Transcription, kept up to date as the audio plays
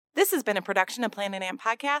This has been a production of Planet Ant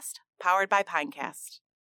Podcast, powered by Pinecast.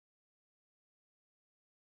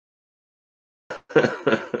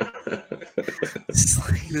 It's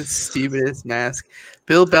like the stupidest mask.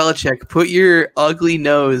 Bill Belichick, put your ugly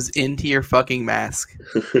nose into your fucking mask.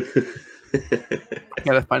 I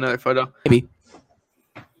gotta find another photo. Maybe.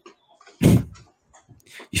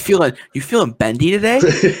 You feeling bendy today?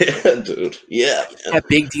 Yeah, dude. Yeah, man. That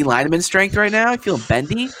big D lineman strength right now? You feeling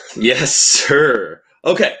bendy? Yes, sir.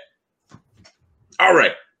 Okay. All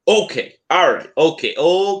right. Okay. All right. Okay.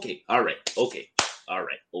 Okay. All right. Okay. All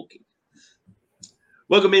right. Okay.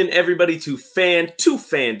 Welcome in, everybody, to Fan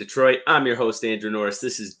Detroit. I'm your host, Andrew Norris.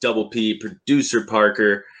 This is Double P, producer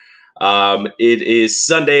Parker. It is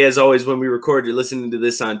Sunday, as always, when we record. You're listening to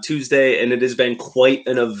this on Tuesday, and it has been quite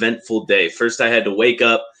an eventful day. First, I had to wake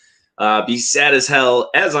up, be sad as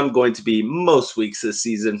hell, as I'm going to be most weeks this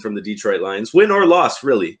season from the Detroit Lions. Win or loss,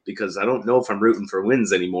 really, because I don't know if I'm rooting for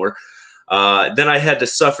wins anymore. Then I had to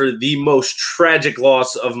suffer the most tragic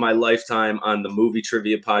loss of my lifetime on the Movie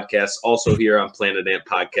Trivia Podcast, also here on Planet Ant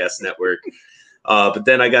Podcast Network. But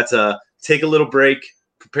then I got to take a little break,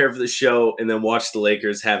 prepare for the show, and then watch the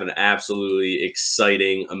Lakers have an absolutely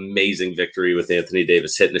exciting, amazing victory with Anthony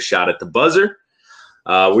Davis hitting a shot at the buzzer.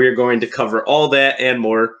 We are going to cover all that and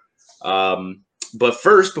more. But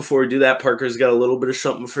first, before we do that, Parker's got a little bit of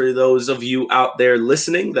something for those of you out there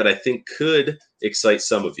listening that I think could excite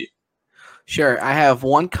some of you. Sure. I have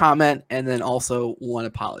one comment and then also one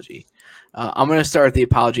apology. I'm going to start with the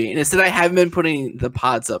apology. And it's that I haven't been putting the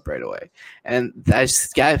pods up right away. And I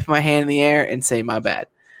just got to put my hand in the air and say my bad.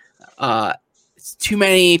 It's too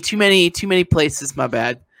many places, my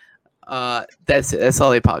bad. That's it. That's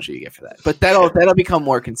all the apology you get for that. But that'll become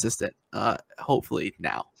more consistent, hopefully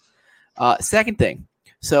now. Second thing.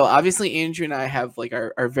 So obviously Andrew and I have like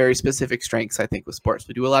our very specific strengths, I think, with sports.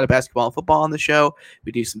 We do a lot of basketball and football on the show.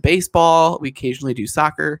 We do some baseball. We occasionally do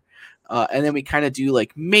soccer. And then we kind of do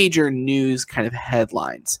like major news kind of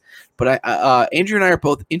headlines. But Andrew and I are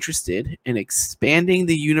both interested in expanding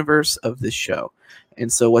the universe of this show.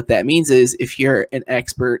 And so what that means is if you're an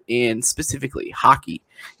expert in specifically hockey,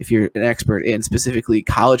 if you're an expert in specifically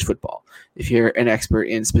college football, if you're an expert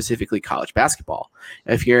in specifically college basketball,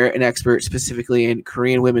 if you're an expert specifically in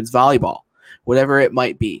Korean women's volleyball, whatever it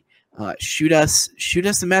might be, shoot us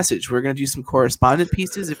a message. We're going to do some correspondent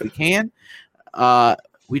pieces if we can.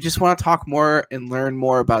 We just want to talk more and learn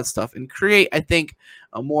more about stuff and create, I think,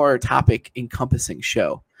 a more topic encompassing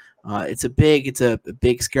show. It's a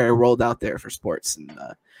big scary world out there for sports, and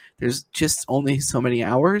there's just only so many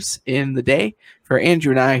hours in the day for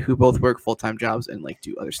Andrew and I, who both work full-time jobs and like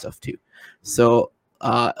do other stuff too. So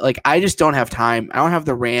I just don't have time. I don't have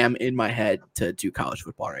the RAM in my head to do college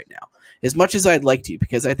football right now, as much as I'd like to,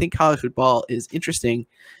 because I think college football is interesting,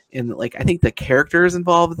 and I think the characters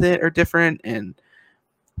involved with it are different, and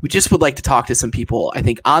we just would like to talk to some people, I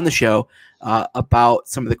think, on the show about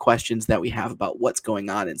some of the questions that we have about what's going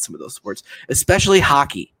on in some of those sports, especially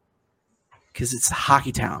hockey, because it's a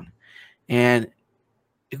hockey town. And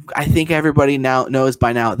I think everybody now knows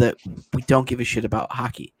by now that we don't give a shit about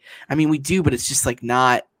hockey. I mean, we do, but it's just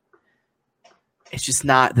not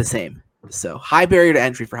the same. So high barrier to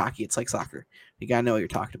entry for hockey. It's like soccer. You got to know what you're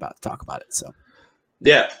talking about to talk about it. So,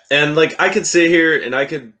 yeah. And I could sit here and I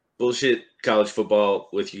could bullshit college football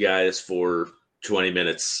with you guys for 20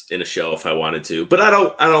 minutes in a show if I wanted to, but I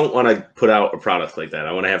don't want to put out a product like that.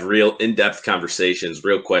 I want to have real in-depth conversations,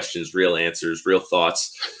 real questions, real answers, real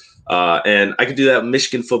thoughts. And I could do that with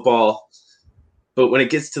Michigan football, but when it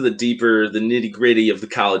gets to the nitty-gritty of the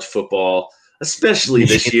college football, especially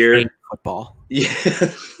Michigan this year, football. Yeah.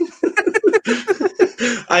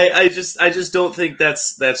 I just don't think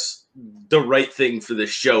that's the right thing for this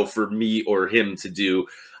show for me or him to do.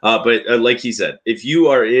 But like he said, if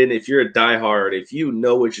you're a diehard, if you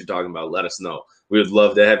know what you're talking about, let us know. We would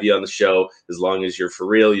love to have you on the show. As long as you're for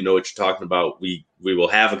real, you know what you're talking about. We will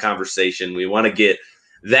have a conversation. We want to get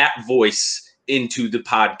that voice into the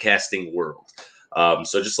podcasting world.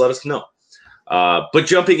 So just let us know. But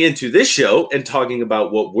jumping into this show and talking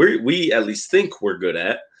about what we at least think we're good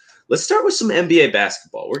at, let's start with some NBA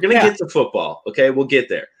basketball. We're going to get to football. Okay, we'll get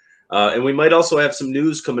there. And we might also have some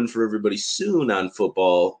news coming for everybody soon on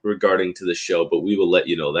football regarding to the show, but we will let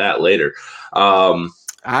you know that later.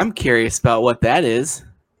 I'm curious about what that is.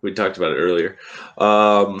 We talked about it earlier.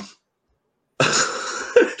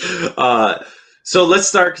 So let's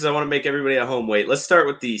start, because I want to make everybody at home wait. Let's start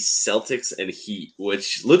with the Celtics and Heat,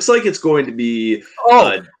 which looks like it's going to be...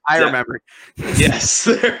 I remember. Yes,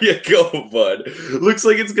 there you go, bud. Looks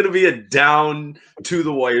like it's going to be a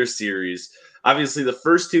down-to-the-wire series. Obviously, the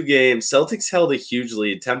first two games, Celtics held a huge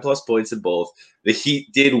lead, 10-plus points in both. The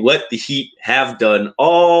Heat did what the Heat have done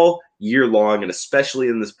all year long, and especially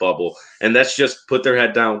in this bubble, and that's just put their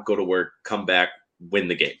head down, go to work, come back, win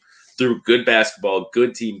the game through good basketball,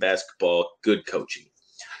 good team basketball, good coaching.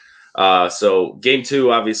 So game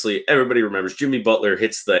two, obviously, everybody remembers Jimmy Butler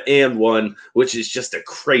hits the and one, which is just a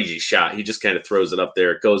crazy shot. He just kind of throws it up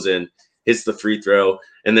there. It goes in, hits the free throw.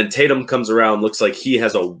 And then Tatum comes around, looks like he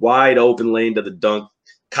has a wide open lane to the dunk,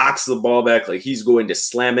 cocks the ball back like he's going to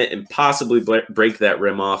slam it and possibly break that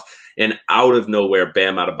rim off. And out of nowhere,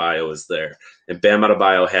 Bam Adebayo is there. And Bam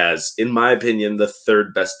Adebayo has, in my opinion, the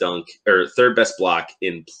third best block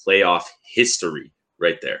in playoff history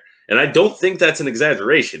right there. And I don't think that's an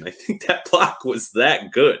exaggeration. I think that block was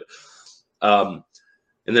that good. And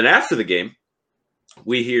then after the game,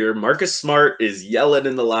 we hear Marcus Smart is yelling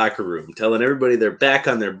in the locker room, telling everybody they're back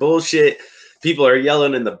on their bullshit. People are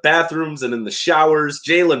yelling in the bathrooms and in the showers.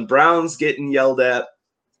 Jaylen Brown's getting yelled at.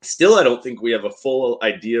 Still, I don't think we have a full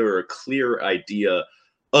idea or a clear idea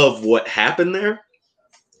of what happened there.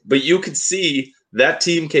 But you could see that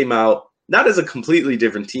team came out not as a completely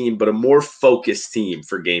different team, but a more focused team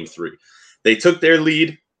for game three. They took their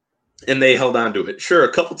lead and they held on to it. Sure,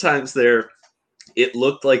 a couple times there, it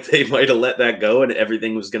looked like they might have let that go and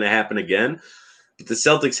everything was going to happen again. But the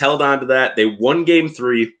Celtics held on to that. They won game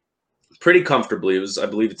three pretty comfortably. It was, I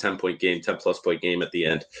believe, a 10-point game, 10-plus point game at the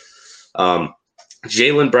end.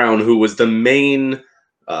 Jaylen Brown, who was the main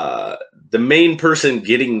person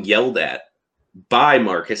getting yelled at by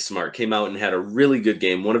Marcus Smart, came out and had a really good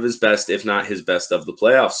game, one of his best, if not his best, of the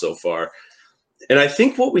playoffs so far. And I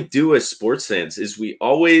think what we do as sports fans is we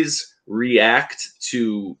always react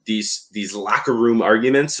to these locker room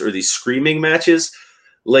arguments or these screaming matches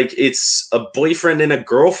like it's a boyfriend and a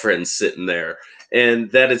girlfriend sitting there,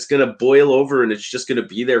 and that it's going to boil over and it's just going to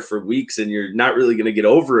be there for weeks and you're not really going to get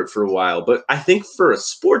over it for a while. But I think for a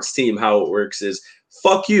sports team, how it works is,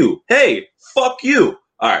 fuck you. Hey, fuck you.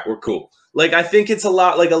 All right, we're cool. Like, I think it's a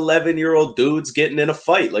lot like 11-year-old dudes getting in a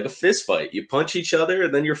fight, like a fist fight. You punch each other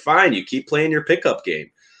and then you're fine. You keep playing your pickup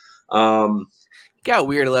game. Got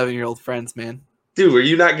weird 11-year-old friends, man. Dude, were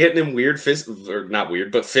you not getting in weird fist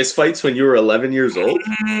fights when you were 11 years old?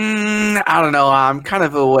 I don't know. I'm kind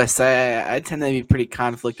of a wuss. I tend to be pretty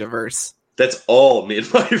conflict averse. That's all me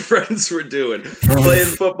and my friends were doing. Playing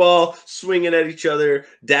football, swinging at each other,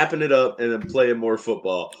 dapping it up, and then playing more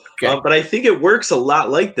football. Okay. But I think it works a lot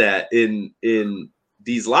like that in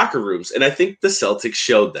these locker rooms. And I think the Celtics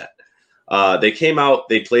showed that. They came out,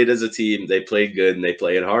 they played as a team, they played good, and they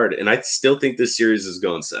played hard. And I still think this series is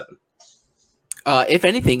going 7. If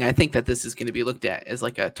anything, I think that this is going to be looked at as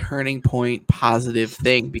like a turning point, positive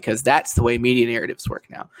thing, because that's the way media narratives work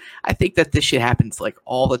now. I think that this shit happens like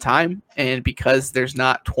all the time, and because there's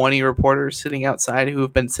not 20 reporters sitting outside who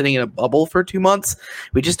have been sitting in a bubble for 2 months,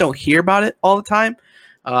 we just don't hear about it all the time.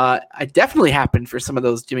 It definitely happened for some of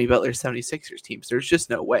those Jimmy Butler 76ers teams. There's just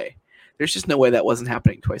no way. There's just no way that wasn't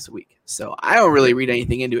happening twice a week. So I don't really read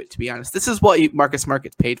anything into it, to be honest. This is what Marcus Smart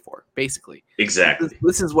gets paid for, basically. Exactly.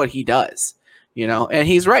 This is what he does. You know, and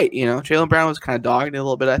he's right. You know, Jaylen Brown was kind of dogged a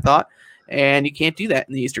little bit, I thought, and you can't do that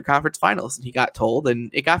in the Eastern Conference Finals. And he got told, and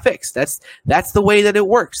it got fixed. That's the way that it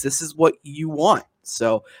works. This is what you want.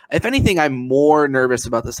 So, if anything, I'm more nervous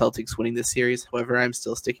about the Celtics winning this series. However, I'm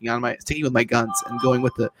still sticking with my guns and going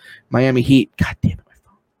with the Miami Heat. God damn it, my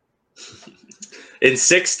phone. In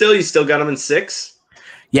 6 still? You still got them in 6?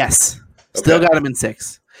 Yes, still got them in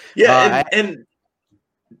 6. Yeah, and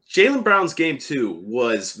Jaylen Brown's game 2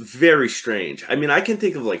 was very strange. I mean, I can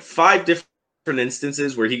think of like 5 different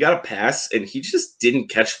instances where he got a pass and he just didn't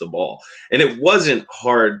catch the ball. And it wasn't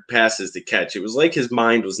hard passes to catch. It was like his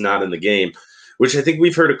mind was not in the game, which I think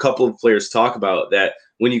we've heard a couple of players talk about, that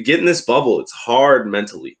when you get in this bubble, it's hard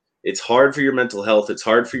mentally. It's hard for your mental health. It's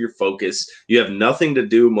hard for your focus. You have nothing to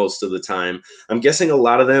do most of the time. I'm guessing a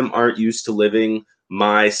lot of them aren't used to living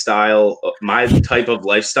my type of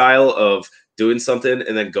lifestyle of doing something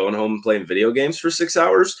and then going home and playing video games for 6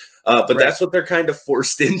 hours. But right. That's what they're kind of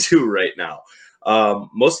forced into right now.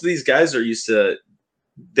 Most of these guys are used to,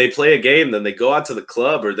 they play a game, then they go out to the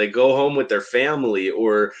club, or they go home with their family,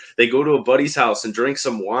 or they go to a buddy's house and drink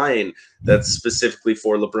some wine that's specifically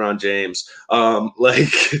for LeBron James.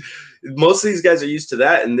 Most of these guys are used to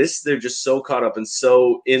that. And they're just so caught up and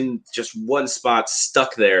so in just one spot,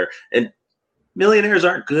 stuck there. And millionaires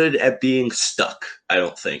aren't good at being stuck, I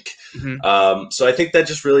don't think. Mm-hmm. So I think that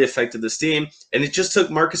just really affected this team. And it just took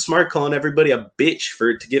Marcus Smart calling everybody a bitch for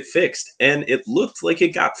it to get fixed. And it looked like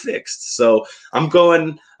it got fixed. So I'm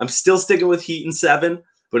still sticking with Heat in 7.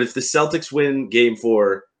 But if the Celtics win game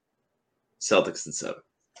 4, Celtics in 7.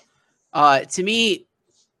 To me,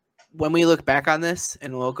 when we look back on this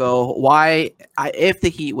and we'll go, if the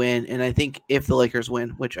Heat win, and I think if the Lakers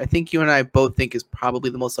win, which I think you and I both think is probably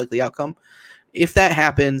the most likely outcome, if that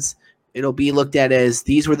happens, it'll be looked at as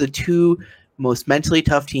these were the two most mentally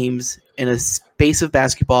tough teams in a space of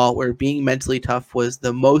basketball where being mentally tough was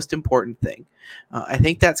the most important thing. I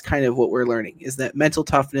think that's kind of what we're learning, is that mental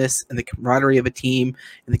toughness and the camaraderie of a team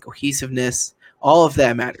and the cohesiveness, all of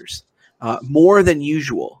that matters. More than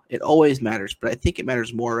usual. It always matters, but I think it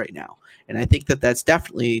matters more right now. And I think that that's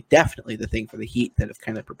definitely the thing for the Heat that have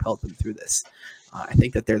kind of propelled them through this. I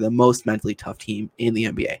think that they're the most mentally tough team in the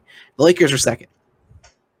NBA. The Lakers are second.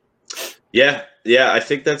 Yeah, I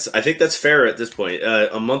think that's fair at this point.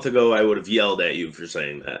 A month ago, I would have yelled at you for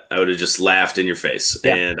saying that. I would have just laughed in your face.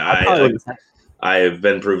 Yeah, and I have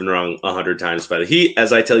been proven wrong 100 times by the Heat.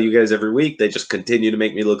 As I tell you guys every week, they just continue to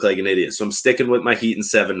make me look like an idiot. So I'm sticking with my Heat in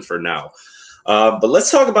 7 for now. But let's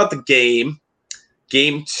talk about the game.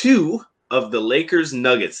 Game 2 of the Lakers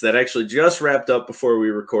Nuggets that actually just wrapped up before we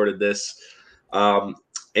recorded this.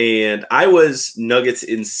 And I was Nuggets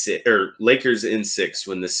in 6 or Lakers in 6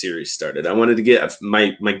 when this series started. I wanted to get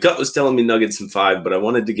my gut was telling me Nuggets in 5, but I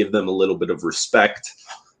wanted to give them a little bit of respect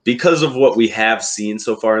because of what we have seen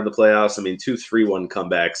so far in the playoffs. I mean, 2 3-1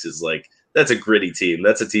 comebacks is like, that's a gritty team.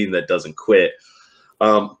 That's a team that doesn't quit.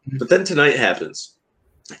 But then tonight happens,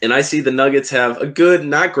 and I see the Nuggets have a good,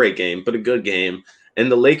 not great game, but a good game,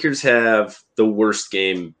 and the Lakers have the worst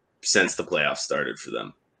game since the playoffs started for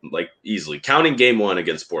them. Like, easily, counting game 1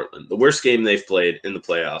 against Portland, the worst game they've played in the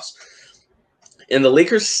playoffs. And the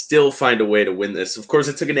Lakers still find a way to win this. Of course,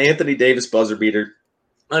 it took an Anthony Davis buzzer beater,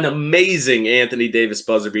 an amazing Anthony Davis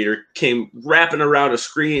buzzer beater, came wrapping around a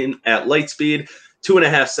screen at light speed,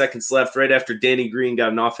 2.5 seconds left, right after Danny Green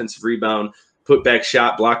got an offensive rebound, put back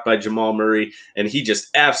shot blocked by Jamal Murray, and he just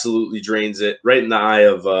absolutely drains it right in the eye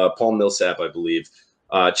of Paul Millsap, I believe.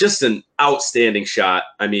 Just an outstanding shot.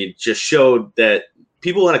 I mean, just showed that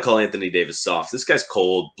people want to call Anthony Davis soft. This guy's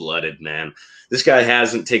cold-blooded, man. This guy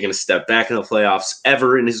hasn't taken a step back in the playoffs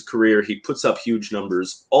ever in his career. He puts up huge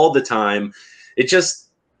numbers all the time.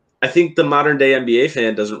 I think the modern-day NBA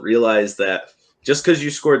fan doesn't realize that just because you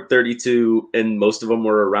scored 32 and most of them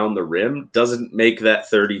were around the rim doesn't make that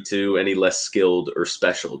 32 any less skilled or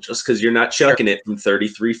special. Just because you're not chucking it from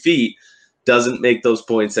 33 feet doesn't make those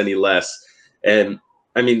points any less. And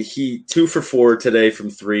I mean, he 2 for 4 today from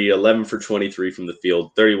 3, 11 for 23 from the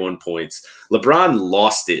field, 31 points. LeBron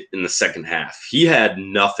lost it in the second half. He had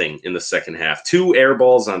nothing in the second half. 2 air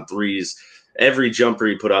balls on threes. Every jumper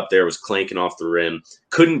he put up there was clanking off the rim.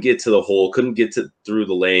 Couldn't get to the hole. Couldn't get through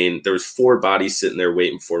the lane. There was 4 bodies sitting there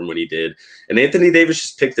waiting for him when he did. And Anthony Davis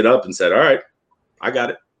just picked it up and said, all right, I got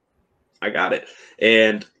it.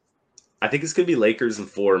 And I think it's going to be Lakers in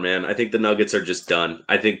 4, man. I think the Nuggets are just done.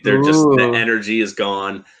 I think the energy is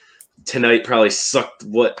gone. Tonight probably sucked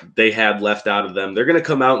what they had left out of them. They're going to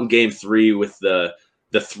come out in game 3 with the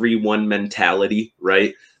 3-1 mentality,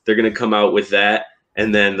 right? They're going to come out with that.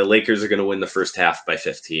 And then the Lakers are going to win the first half by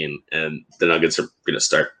 15. And the Nuggets are going to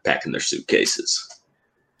start packing their suitcases.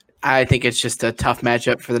 I think it's just a tough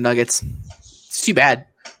matchup for the Nuggets. It's too bad.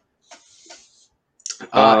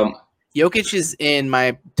 Jokic is in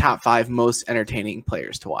my top 5 most entertaining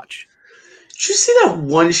players to watch. Did you see that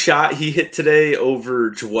one shot he hit today over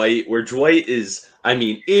Dwight, where Dwight is, I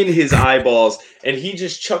mean, in his eyeballs, and he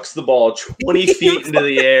just chucks the ball 20 feet into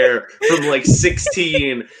the air from like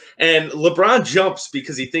 16, and LeBron jumps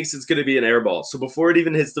because he thinks it's going to be an air ball. So before it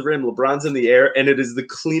even hits the rim, LeBron's in the air, and it is the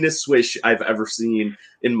cleanest swish I've ever seen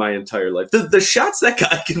in my entire life. The shots that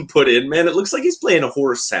guy can put in, man, it looks like he's playing a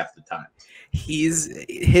horse half the time. He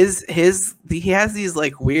has these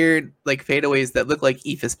like weird like fadeaways that look like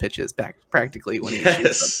Ephus pitches back practically when he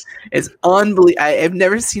shoots them. It's unbelievable. I've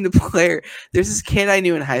never seen a player. There's this kid I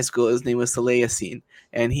knew in high school. His name was Saleh Yassin,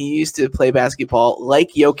 and he used to play basketball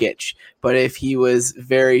like Jokic, but if he was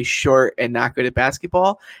very short and not good at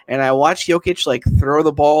basketball. And I watched Jokic like throw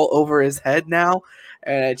the ball over his head now,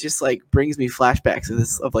 and it just like brings me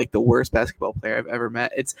flashbacks of like the worst basketball player I've ever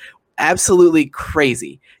met. It's absolutely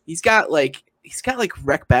crazy. He's got like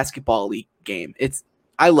rec basketball league game.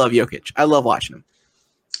 I love Jokic. I love watching him.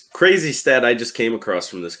 Crazy stat I just came across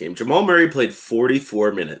from this game. Jamal Murray played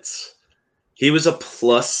 44 minutes. He was a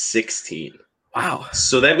plus 16. Wow.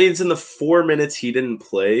 So that means in the 4 minutes he didn't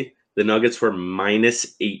play, the Nuggets were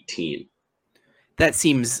minus 18. That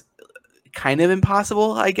seems kind of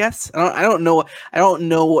impossible, I guess. I don't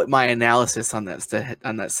know what my analysis on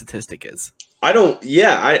that statistic is. I don't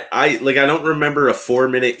remember a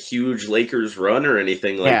 4-minute huge Lakers run or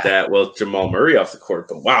anything like that with Jamal Murray off the court.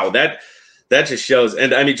 But wow, that that just shows.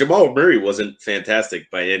 And I mean, Jamal Murray wasn't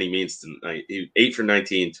fantastic by any means tonight. He 8 for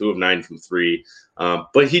 19, 2 of 9 from 3.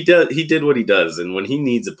 But he did what he does, and when he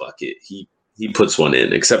needs a bucket, he puts one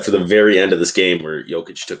in. Except for the very end of this game where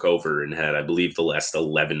Jokic took over and had, I believe, the last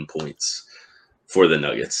 11 points for the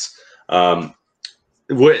Nuggets. What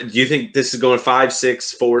do you think? This is going 5,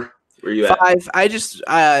 6, 4? Where are you 5. at? I just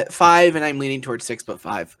 5, and I'm leaning towards 6, but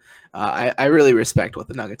 5. I really respect what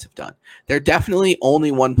the Nuggets have done. They're definitely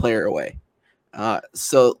only one player away.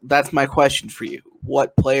 So that's my question for you.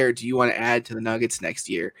 What player do you want to add to the Nuggets next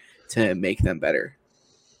year to make them better?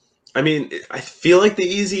 I mean, I feel like the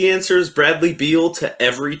easy answer is Bradley Beal to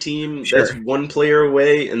every team that's one player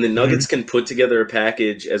away, and the Nuggets can put together a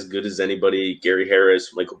package as good as anybody. Gary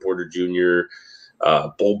Harris, Michael Porter Jr.,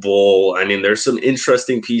 Bol. I mean, there's some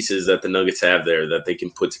interesting pieces that the Nuggets have there that they can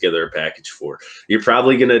put together a package for. You're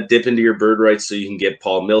probably going to dip into your bird rights so you can get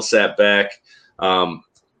Paul Millsap back.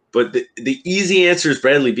 But the easy answer is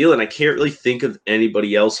Bradley Beal, and I can't really think of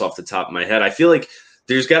anybody else off the top of my head. I feel like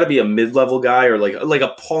there's got to be a mid-level guy or like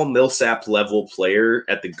a Paul Millsap level player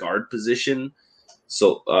at the guard position,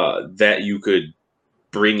 so that you could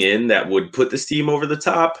bring in that would put this team over the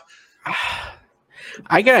top.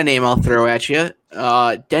 I got a name I'll throw at you.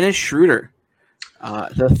 Dennis Schroeder.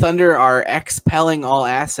 The Thunder are expelling all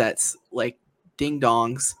assets like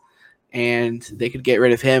ding-dongs, and they could get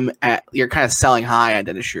rid of him. You're kind of selling high on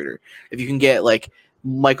Dennis Schroeder. If you can get like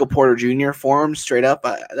Michael Porter Jr. for him straight up,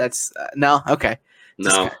 that's no, okay.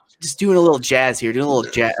 Just doing a little jazz here, doing a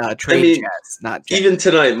little trade jazz, not jazz. Even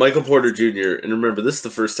tonight, Michael Porter Jr., and remember, this is the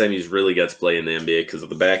first time he's really got to play in the NBA because of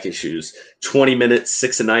the back issues. 20 minutes,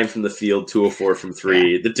 6 of 9 from the field, 2 of 4 from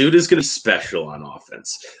 3. Yeah. The dude is going to be special on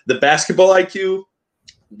offense. The basketball IQ,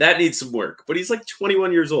 that needs some work. But he's like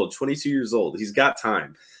 21 years old, 22 years old. He's got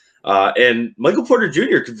time. And Michael Porter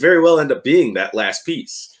Jr. could very well end up being that last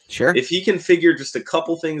piece. Sure. If he can figure just a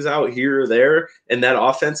couple things out here or there, and that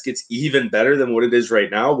offense gets even better than what it is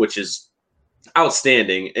right now, which is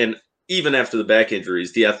outstanding. And even after the back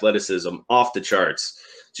injuries, the athleticism off the charts,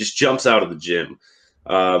 just jumps out of the gym.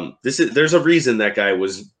 There's a reason that guy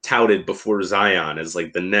was touted before Zion as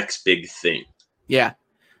like the next big thing. Yeah.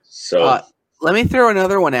 So let me throw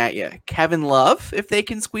another one at you. Kevin Love, if they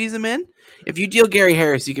can squeeze him in. If you deal Gary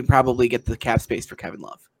Harris, you can probably get the cap space for Kevin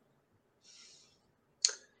Love.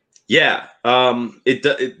 Yeah, that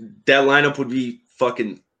lineup would be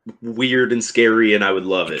fucking weird and scary, and I would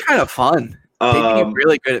love it. Kind of fun. They'd be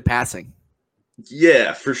really good at passing.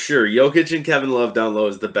 Yeah, for sure. Jokic and Kevin Love down low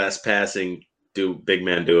is the best passing big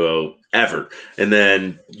man duo ever. And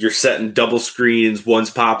then you're setting double screens. One's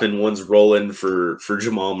popping, one's rolling for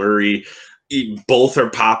Jamal Murray. Both are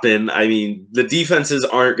popping. I mean, the defenses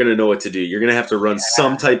aren't going to know what to do. You're going to have to run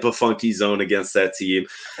some type of funky zone against that team.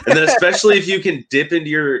 And then especially if you can dip into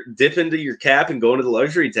your cap and go into the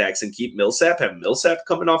luxury tax and keep Millsap, have Millsap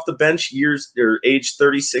coming off the bench age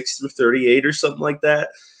 36 through 38 or something like that.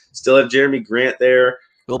 Still have Jeremy Grant there.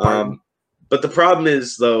 But the problem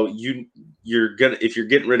is though, if you're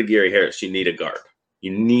getting rid of Gary Harris, you need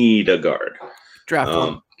a guard. Draft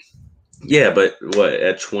one. Yeah, but what,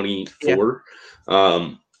 at 24? Yeah.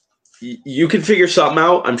 You can figure something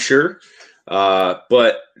out, I'm sure.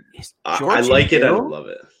 But I like it. I don't love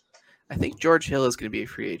it. I think George Hill is going to be a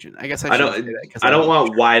free agent. I guess I don't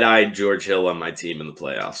want wide-eyed George Hill on my team in the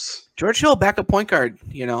playoffs. George Hill, backup point guard.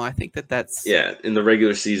 I think that's... Yeah, in the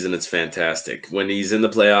regular season, it's fantastic. When he's in the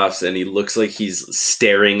playoffs and he looks like he's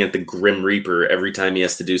staring at the Grim Reaper every time he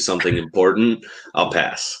has to do something important, I'll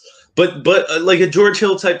pass. But like a George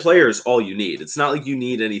Hill type player is all you need. It's not like you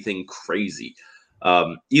need anything crazy.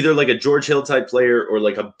 Either like a George Hill type player or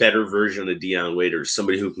like a better version of Dion Waiters,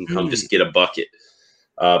 somebody who can come just get a bucket.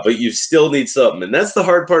 But you still need something. And that's the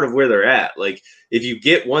hard part of where they're at. Like if you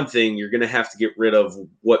get one thing, you're going to have to get rid of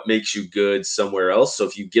what makes you good somewhere else. So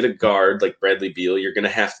if you get a guard like Bradley Beal, you're going to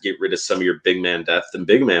have to get rid of some of your big man depth and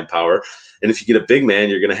big man power. And if you get a big man,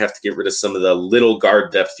 you're going to have to get rid of some of the little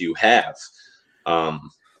guard depth you have.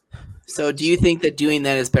 So do you think that doing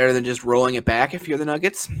that is better than just rolling it back if you're the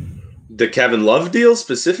Nuggets? The Kevin Love deal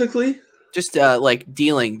specifically? Just like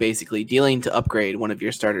dealing to upgrade one of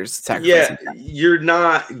your starters. Yeah, you're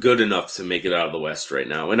not good enough to make it out of the West right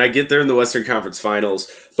now. And I get there in the Western Conference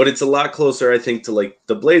Finals, but it's a lot closer, I think, to like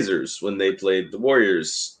the Blazers when they played the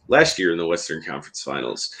Warriors last year in the Western Conference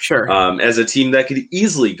Finals. Sure. As a team that could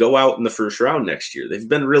easily go out in the first round next year. They've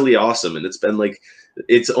been really awesome, and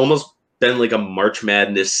it's almost been like a March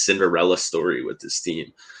Madness Cinderella story with this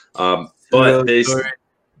team. But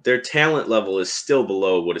their talent level is still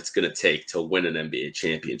below what it's going to take to win an NBA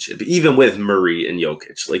championship, even with Murray and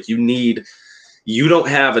Jokic. Like you don't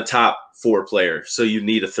have a top 4 player, so you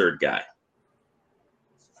need a third guy.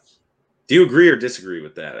 Do you agree or disagree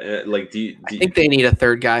with that? I think they need a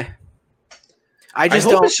third guy. I hope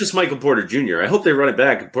don't. It's just Michael Porter Jr. I hope they run it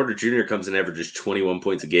back. And Porter Jr. comes and averages 21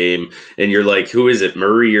 points a game, and you're like, who is it,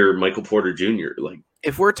 Murray or Michael Porter Jr.? Like,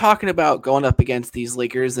 if we're talking about going up against these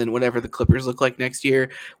Lakers and whatever the Clippers look like next year,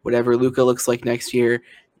 whatever Luka looks like next year,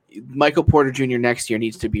 Michael Porter Jr. next year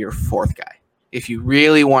needs to be your fourth guy if you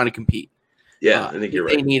really want to compete. Yeah, I think you're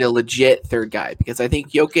right. They need a legit third guy because I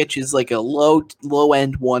think Jokic is like a low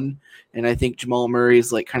end one, and I think Jamal Murray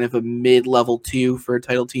is like kind of a mid-level 2 for a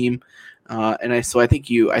title team. I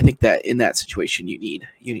think that in that situation you need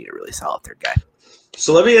a really solid third guy.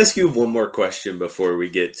 So let me ask you one more question before we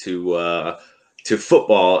get to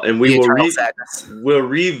football, and we'll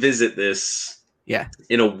revisit this. Yeah,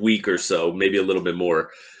 in a week or so, maybe a little bit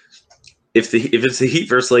more. If it's the Heat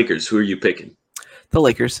versus Lakers, who are you picking? The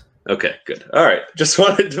Lakers. Okay, good. All right, just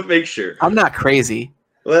wanted to make sure. I'm not crazy.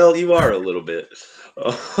 Well, you are a little bit.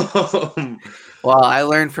 Well, I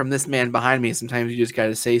learned from this man behind me. Sometimes you just got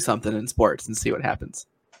to say something in sports and see what happens.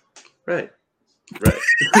 Right.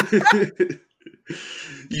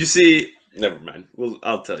 You see, never mind. Well,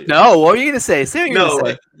 I'll tell you. No, what were you going to say? Say what you're going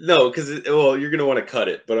to say. No, because you're going to want to cut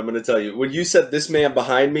it, but I'm going to tell you. When you said this man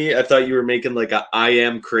behind me, I thought you were making like a I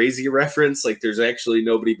Am Crazy reference, like there's actually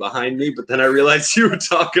nobody behind me, but then I realized you were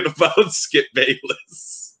talking about Skip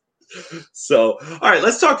Bayless. So, all right,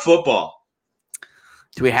 let's talk football.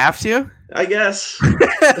 Do we have to? I guess.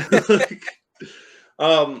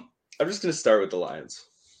 I'm just going to start with the Lions.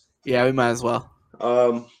 Yeah, we might as well.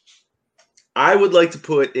 I would like to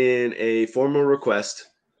put in a formal request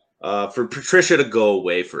for Patricia to go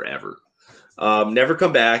away forever. Never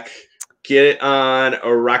come back. Get on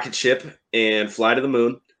a rocket ship and fly to the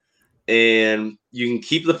moon. And you can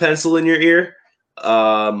keep the pencil in your ear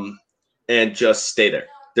and just stay there.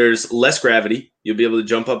 There's less gravity. You'll be able to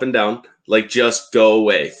jump up and down. Like, just go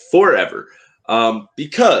away forever.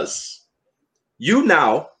 Because you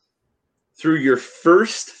now, through your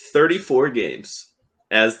first 34 games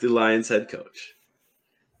as the Lions head coach,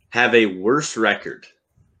 have a worse record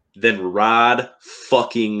than Rod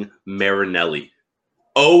fucking Marinelli.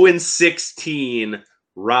 0-16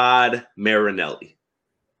 Rod Marinelli.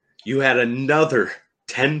 You had another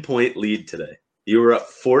 10-point lead today. You were up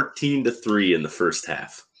 14-3 in the first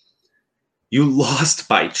half. You lost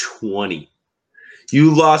by 20.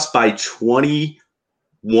 You lost by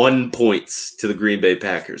 21 points to the Green Bay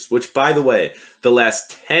Packers, which, by the way, the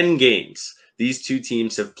last 10 games these two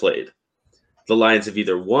teams have played, the Lions have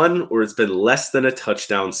either won or it's been less than a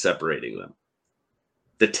touchdown separating them.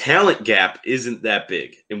 The talent gap isn't that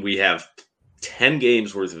big, and we have 10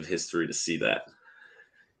 games worth of history to see that.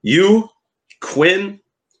 You, Quinn,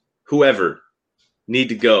 whoever, need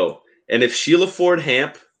to go. And if Sheila Ford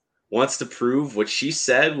Hamp wants to prove what she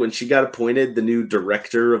said when she got appointed the new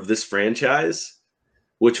director of this franchise,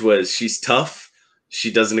 which was she's tough, she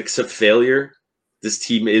doesn't accept failure, this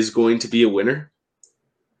team is going to be a winner.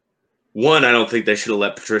 One, I don't think they should have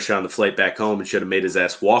let Patricia on the flight back home and should have made his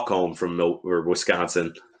ass walk home from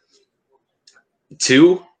Wisconsin.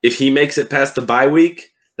 Two, if he makes it past the bye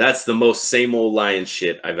week, that's the most same old Lions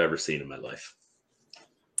shit I've ever seen in my life.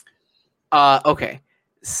 Okay.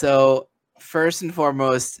 So first and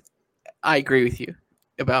foremost, I agree with you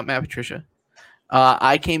about Matt Patricia.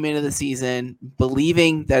 I came into the season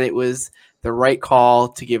believing that it was the right call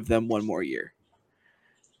to give them one more year.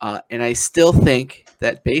 And I still think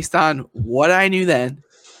that based on what I knew then,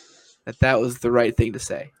 that was the right thing to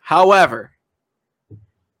say. However,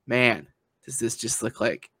 man, does this just look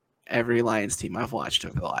like every Lions team I've watched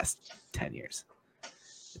over the last 10 years?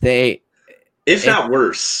 If not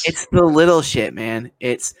worse. It's the little shit, man.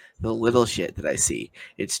 It's the little shit that I see.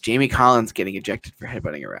 It's Jamie Collins getting ejected for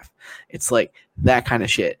headbutting a ref. It's like that kind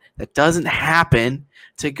of shit that doesn't happen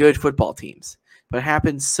to good football teams, but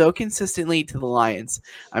happens so consistently to the Lions.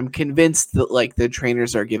 I'm convinced that like the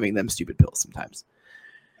trainers are giving them stupid pills sometimes.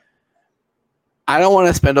 I don't want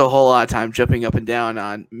to spend a whole lot of time jumping up and down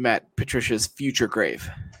on Matt Patricia's future grave.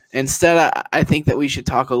 Instead, I think that we should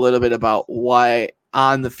talk a little bit about why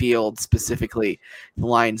on the field specifically the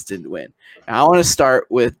Lions didn't win. And I want to start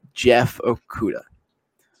with Jeff Okudah.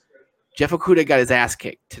 Jeff Okudah got his ass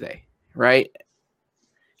kicked today, right?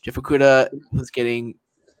 Jeff Okudah was getting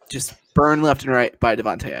just burned left and right by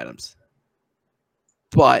Devontae Adams.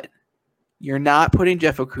 But you're not putting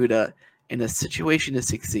Jeff Okudah in a situation to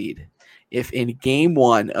succeed if in game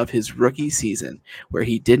one of his rookie season, where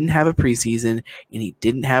he didn't have a preseason and he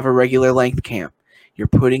didn't have a regular length camp, you're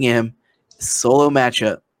putting him solo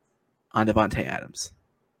matchup on Devontae Adams.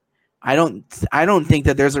 I don't think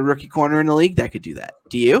that there's a rookie corner in the league that could do that.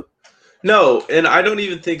 Do you? No, and I don't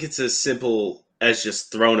even think it's as simple as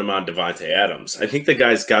just throwing him on Devontae Adams. I think the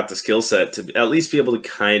guy's got the skill set to at least be able to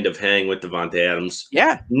kind of hang with Devontae Adams.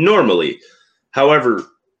 Yeah. Normally. However,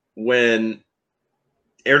 when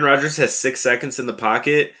Aaron Rodgers has 6 seconds in the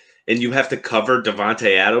pocket and you have to cover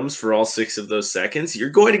Devontae Adams for all 6 of those seconds,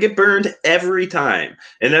 you're going to get burned every time.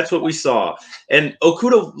 And that's what we saw. And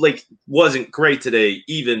Okudah wasn't great today,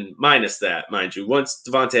 even minus that, mind you. Once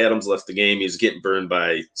Devontae Adams left the game, he was getting burned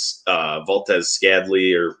by Valtez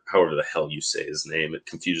Scadley, or however the hell you say his name. It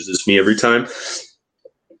confuses me every time.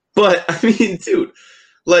 But, I mean, dude,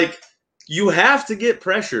 you have to get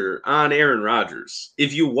pressure on Aaron Rodgers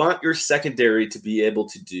if you want your secondary to be able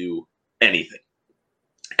to do anything.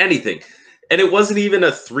 Anything. And it wasn't even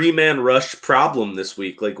a 3-man rush problem this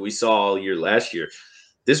week like we saw all year last year.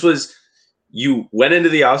 This was, you went into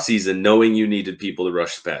the offseason knowing you needed people to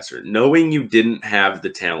rush the passer, knowing you didn't have the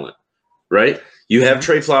talent, right? You have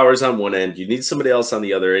Trey Flowers on one end, you need somebody else on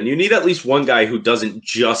the other, and you need at least one guy who doesn't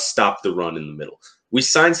just stop the run in the middle. We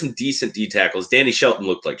signed some decent D tackles. Danny Shelton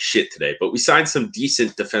looked like shit today, but we signed some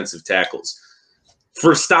decent defensive tackles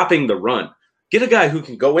for stopping the run. Get a guy who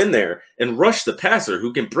can go in there and rush the passer,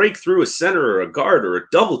 who can break through a center or a guard or a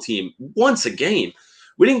double team once a game.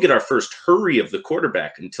 We didn't get our first hurry of the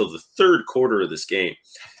quarterback until the third quarter of this game.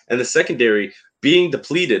 And the secondary, being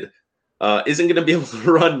depleted, isn't going to be able to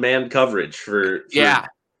run man coverage for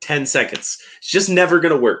 10 seconds. It's just never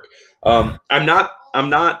going to work. I'm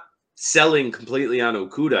not selling completely on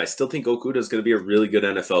Okudah. I still think Okudah is going to be a really good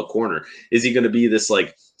NFL corner. Is he going to be this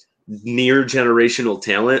near generational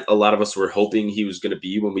talent a lot of us were hoping he was going to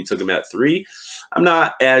be when we took him at 3? I'm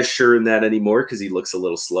not as sure in that anymore because he looks a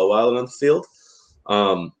little slow out on the field.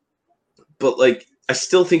 But I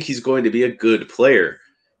still think he's going to be a good player.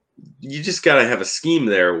 You just got to have a scheme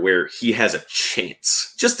there where he has a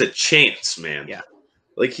chance, just a chance, man. Yeah.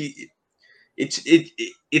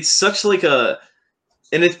 It's such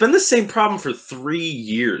and it's been the same problem for 3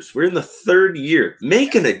 years. We're in the 3rd year.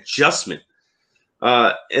 Make an adjustment.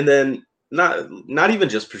 And then not even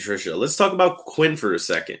just Patricia. Let's talk about Quinn for a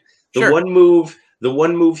second. The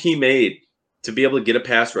one move he made to be able to get a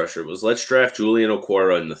pass rusher was let's draft Julian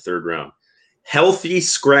Okwara in the 3rd round. Healthy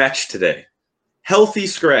scratch today. Healthy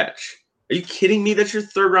scratch. Are you kidding me? That's your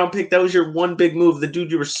 3rd round pick. That was your one big move. The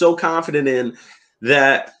dude you were so confident in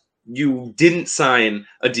that you didn't sign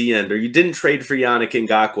a D-end or you didn't trade for Yannick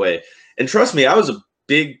Ngakoue. And trust me, I was a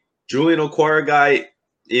big Julian Okwara guy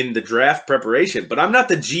in the draft preparation, but I'm not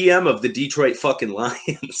the GM of the Detroit fucking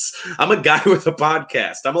Lions. I'm a guy with a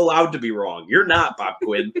podcast. I'm allowed to be wrong. You're not, Bob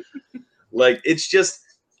Quinn. It's just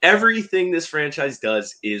everything this franchise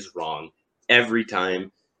does is wrong every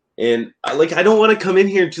time. And I don't want to come in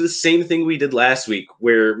here and do the same thing we did last week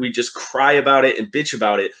where we just cry about it and bitch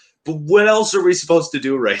about it. But what else are we supposed to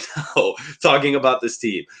do right now talking about this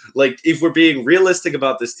team? If we're being realistic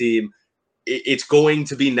about this team, it's going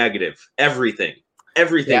to be negative. Everything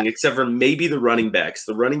except for maybe the running backs.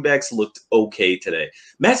 The running backs looked okay today.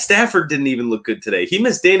 Matt Stafford didn't even look good today. He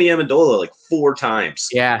missed Danny Amendola 4 times.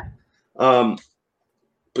 Yeah.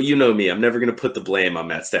 But you know me, I'm never going to put the blame on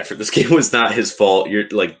Matt Stafford. This game was not his fault.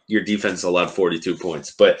 Your defense allowed 42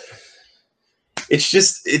 points, but it's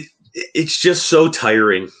just so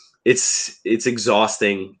tiring. It's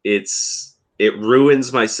exhausting. It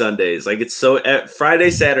ruins my Sundays. It's so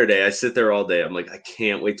Friday, Saturday, I sit there all day. I'm I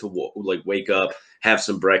can't wait to wake up, have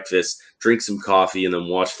some breakfast, drink some coffee, and then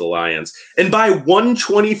watch the Lions. And by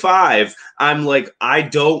 1:25, I'm I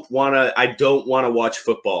don't want to watch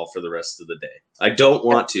football for the rest of the day. I don't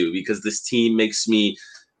want to because this team makes me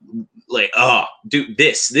dude,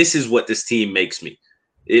 this is what this team makes me.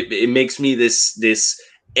 It makes me this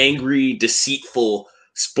angry, deceitful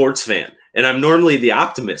sports fan. And I'm normally the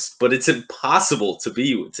optimist, but it's impossible to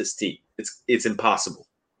be with this team. It's impossible.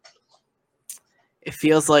 It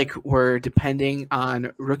feels like we're depending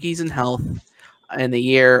on rookies and health in the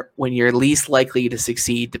year when you're least likely to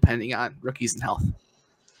succeed depending on rookies and health.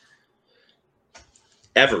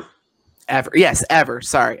 Ever. Yes, ever.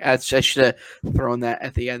 Sorry. I should have thrown that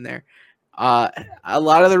at the end there. A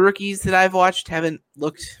lot of the rookies that I've watched haven't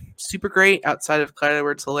looked super great outside of Clyde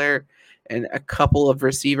Edwards-Helaire and a couple of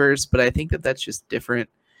receivers, but I think that's just different.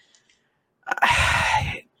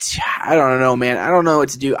 I don't know, man. I don't know what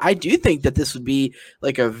to do. I do think that this would be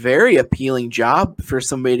a very appealing job for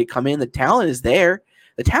somebody to come in. The talent is there.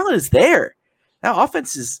 That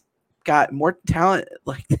offense has got more talent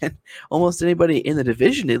than almost anybody in the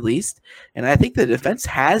division, at least. And I think the defense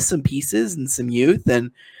has some pieces and some youth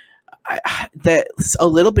and that a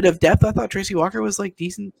little bit of depth. I thought Tracy Walker was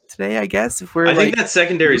decent today, I guess. I think that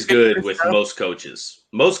secondary is good with most coaches.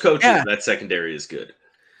 That secondary is good.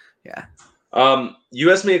 Yeah.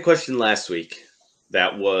 You asked me a question last week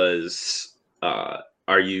that was,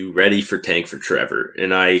 are you ready for Tank for Trevor?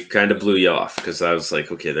 And I kind of blew you off because I was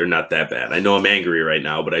like, okay, they're not that bad. I know I'm angry right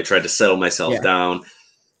now, but I tried to settle myself down.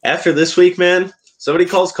 After this week, man, somebody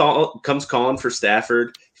comes calling for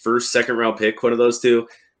Stafford, first, second round pick, one of those two.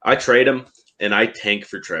 I trade him and I tank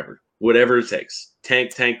for Trevor, whatever it takes.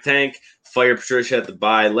 Tank. Fire Patricia at the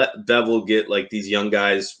bye. Let Bevel get like these young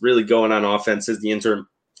guys really going on offense as the interim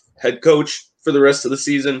head coach for the rest of the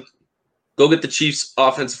season. Go get the Chiefs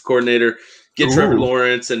offensive coordinator, get Trevor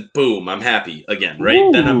Lawrence, and boom, I'm happy again, right?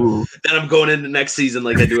 Then I'm going into next season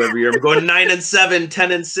like I do every year. I'm going 9-7,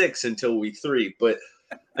 10-6 until week 3. But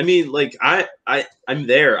I mean, like I'm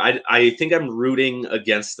there. I think I'm rooting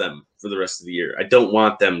against them for the rest of the year. I don't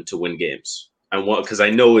want them to win games. Because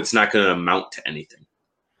I know it's not going to amount to anything.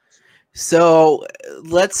 So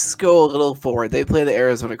let's go a little forward. They play the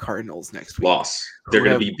Arizona Cardinals next week. Loss. They're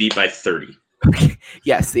going to be beat by 30. Okay.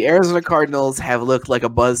 Yes, the Arizona Cardinals have looked like a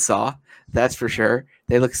buzzsaw. That's for sure.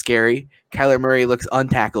 They look scary. Kyler Murray looks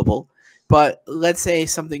untackleable. But let's say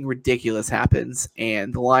something ridiculous happens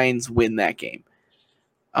and the Lions win that game.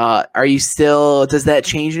 Are you still? Does that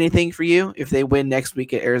change anything for you if they win next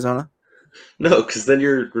week at Arizona? No, because then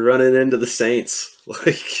you're running into the Saints.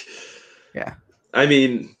 Yeah. I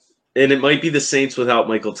mean, and it might be the Saints without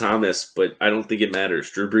Michael Thomas, but I don't think it matters.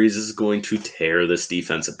 Drew Brees is going to tear this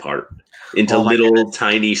defense apart into little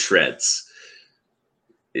tiny shreds.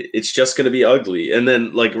 It's just going to be ugly. And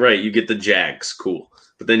then, you get the Jags, cool.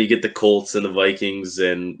 But then you get the Colts and the Vikings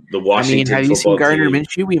and the Washington. Have you seen Gardner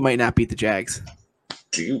Minshew? We might not beat the Jags.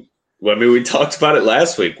 Dude, we talked about it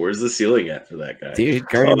last week. Where's the ceiling at for that guy? Dude,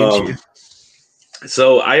 Gardner Minshew.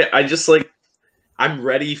 So I just I'm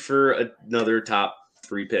ready for another top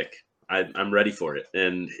 3 pick. I'm ready for it,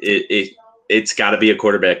 and it's got to be a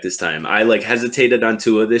quarterback this time. I hesitated on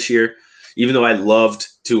Tua this year, even though I loved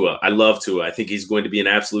Tua. I love Tua. I think he's going to be an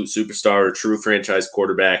absolute superstar, a true franchise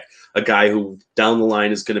quarterback, a guy who down the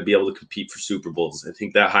line is going to be able to compete for Super Bowls. I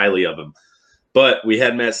think that highly of him. But we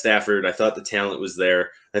had Matt Stafford. I thought the talent was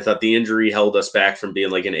there. I thought the injury held us back from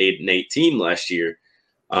being like an 8-8 team last year.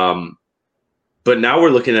 But now we're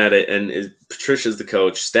looking at it, and Patricia's the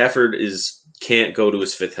coach. Stafford can't go to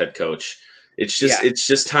his 5th head coach. It's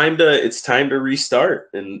just time to restart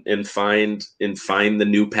and find the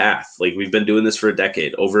new path. Like, we've been doing this for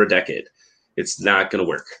over a decade. It's not going to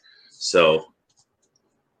work. So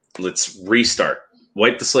let's restart.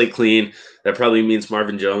 Wipe the slate clean. That probably means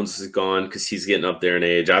Marvin Jones is gone because he's getting up there in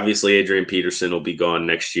age. Obviously, Adrian Peterson will be gone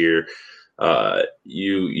next year.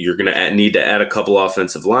 You're going to need to add a couple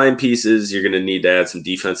offensive line pieces. You're going to need to add some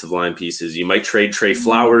defensive line pieces. You might trade Trey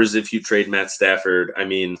Flowers if you trade Matt Stafford. I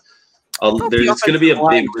mean, there's going to be a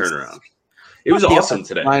big turnaround. It was awesome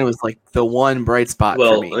today. Line was like the one bright spot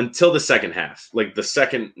for me. Until the second half.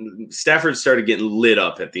 Stafford started getting lit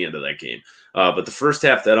up at the end of that game. But the first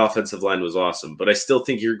half, that offensive line was awesome. But I still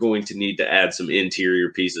think you're going to need to add some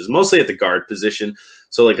interior pieces, mostly at the guard position.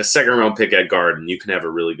 So like a second-round pick at guard, and you can have a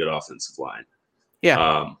really good offensive line.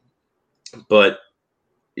 Yeah. But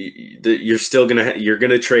you're still you're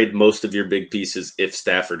gonna trade most of your big pieces if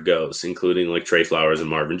Stafford goes, including like Trey Flowers and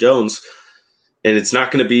Marvin Jones. And it's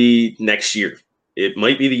not going to be next year. It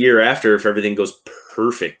might be the year after if everything goes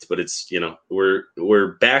perfect. But it's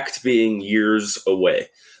we're back to being years away.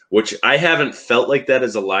 Which I haven't felt like that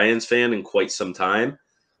as a Lions fan in quite some time,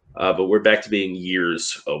 but we're back to being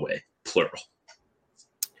years away, plural.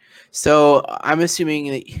 So I'm assuming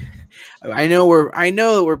that I know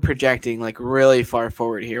that we're projecting like really far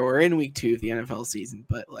forward here. We're in week 2 of the NFL season,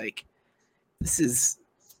 but like this is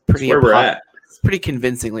pretty where we're at. It's pretty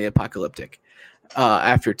convincingly apocalyptic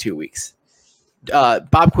after 2 weeks.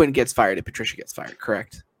 Bob Quinn gets fired and Patricia gets fired,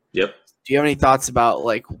 correct? Yep. Do you have any thoughts about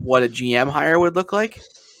like what a GM hire would look like?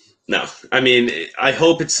 No, I mean, I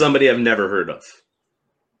hope it's somebody I've never heard of.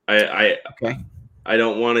 I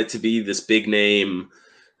don't want it to be this big name.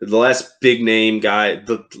 The last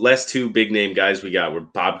 2 big name guys we got were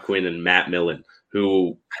Bob Quinn and Matt Millen,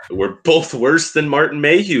 who were both worse than Martin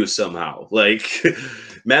Mayhew somehow. Like,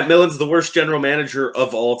 Matt Millen's the worst general manager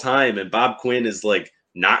of all time, and Bob Quinn is like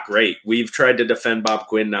not great. We've tried to defend Bob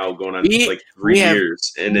Quinn now going on 3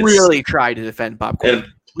 years, and it's really tried to defend Bob Quinn.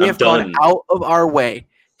 We have gone out of our way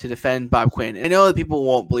to defend Bob Quinn. I know that people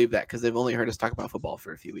won't believe that because they've only heard us talk about football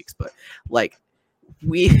for a few weeks, but like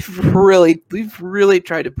we've really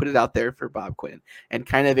tried to put it out there for Bob Quinn and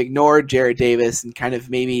kind of ignored Jared Davis and kind of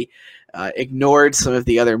maybe ignored some of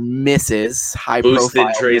the other misses, boosted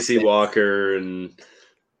Tracy Walker and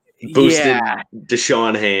boosted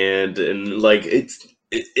Deshaun Hand and like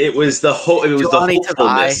it was the whole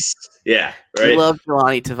hopefulness. Yeah, right. We love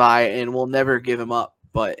Jelani Tavai and we'll never give him up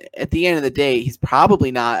But at the end of the day, he's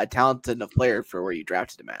probably not a talented enough player for where you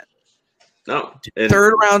drafted him at. No.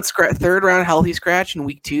 Third round healthy scratch in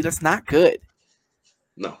week 2. That's not good.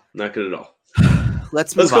 No, not good at all.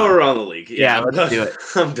 Let's go around the league. Yeah, let's do it.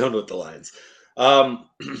 I'm done with the Lions.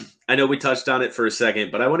 I know we touched on it for a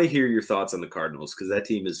second, but I want to hear your thoughts on the Cardinals because that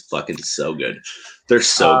team is fucking so good. They're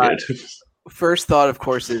so good. First thought, of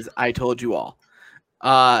course, is I told you all.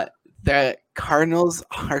 The Cardinals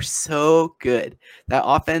are so good. That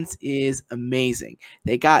offense is amazing.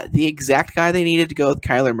 They got the exact guy they needed to go with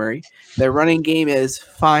Kyler Murray. Their running game is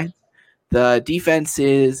fine. The defense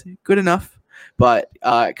is good enough. But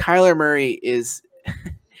Kyler Murray is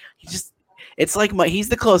he's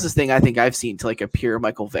the closest thing I think I've seen to like a pure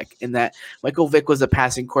Michael Vick, in that Michael Vick was a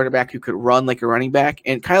passing quarterback who could run like a running back,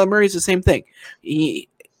 and Kyler Murray is the same thing. He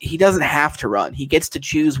doesn't have to run. He gets to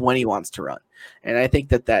choose when he wants to run. And I think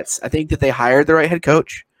that they hired the right head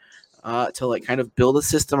coach to like kind of build a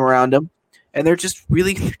system around him. And they're just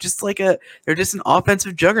really they're just an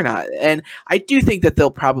offensive juggernaut. And I do think that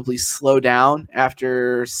they'll probably slow down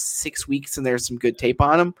after 6 weeks and there's some good tape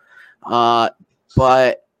on them.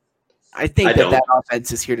 But I think that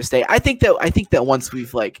offense is here to stay. I think that once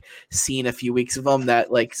we've like seen a few weeks of them,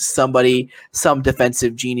 that like some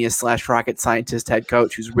defensive genius / rocket scientist head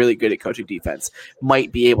coach who's really good at coaching defense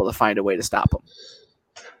might be able to find a way to stop them.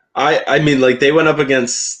 I mean, like they went up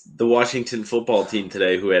against the Washington football team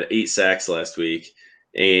today, who had 8 sacks last week,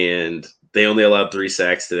 and they only allowed 3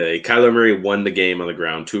 sacks today. Kyler Murray won the game on the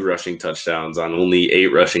ground, 2 rushing touchdowns on only 8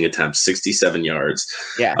 rushing attempts, 67 yards.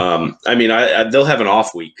 Yeah. I mean, they'll have an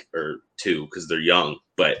off week or 2 because they're young,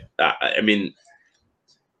 but I mean,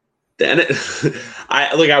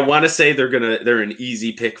 I want to say they're an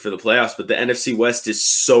easy pick for the playoffs, but the NFC West is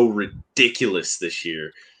so ridiculous this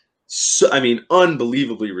year. So, I mean,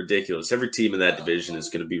 unbelievably ridiculous. Every team in that division is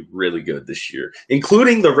going to be really good this year,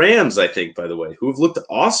 including the Rams, I think, by the way, who have looked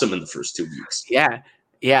awesome in the first 2 weeks. Yeah.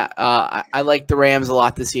 I like the Rams a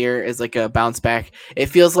lot this year as like a bounce back. It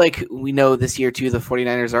feels like we know this year, too, the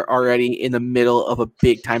 49ers are already in the middle of a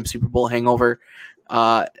big-time Super Bowl hangover.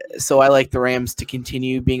 So I like the Rams to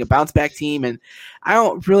continue being a bounce back team. And I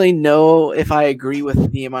don't really know if I agree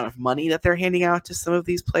with the amount of money that they're handing out to some of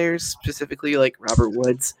these players, specifically like Robert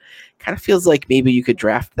Woods. Kind of feels like maybe you could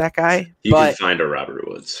draft that guy. You can find a Robert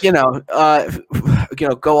Woods.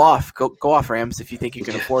 Go off Rams if you think you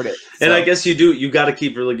can afford it. So. And I guess you do. You got to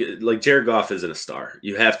keep really good. Like Jared Goff isn't a star.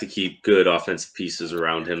 You have to keep good offensive pieces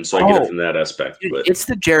around him. So I get it from that aspect. But it's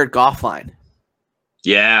the Jared Goff line.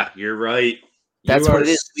 Yeah, you're right. That's what it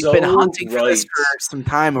is. We've been hunting for this for some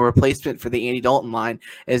time. A replacement for the Andy Dalton line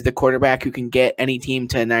is the quarterback who can get any team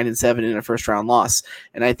to 9-7 in a first-round loss,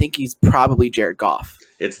 and I think he's probably Jared Goff.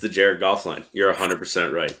 It's the Jared Goff line. You're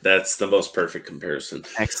 100% right. That's the most perfect comparison.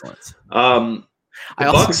 Excellent. I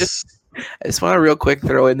just want to real quick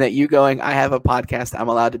throw in that you going, I have a podcast, I'm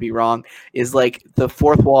allowed to be wrong, is like the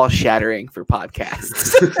fourth wall shattering for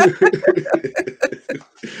podcasts.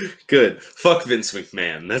 Good. Fuck Vince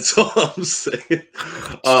McMahon. That's all I'm saying.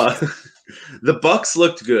 The Bucks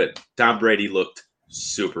looked good. Tom Brady looked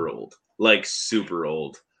super old. Like super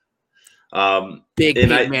old. Big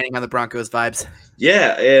Peyton Manning on the Broncos vibes.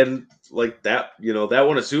 Yeah, and like that, that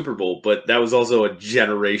won a Super Bowl, but that was also a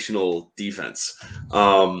generational defense.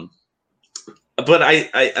 But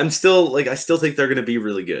I'm still I still think they're going to be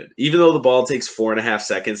really good, even though the ball takes 4.5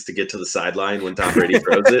 seconds to get to the sideline when Tom Brady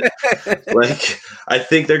throws it. I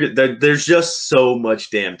think there's just so much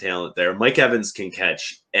damn talent there. Mike Evans can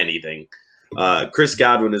catch anything. Chris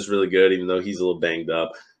Godwin is really good, even though he's a little banged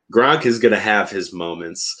up. Gronk is going to have his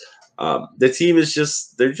moments. The team is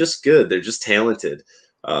they're just good. They're just talented.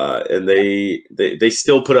 And they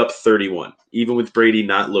still put up 31, even with Brady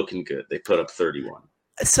not looking good. They put up 31.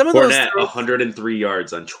 Some of Fournette, 103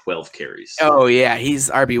 yards on 12 carries. Oh yeah,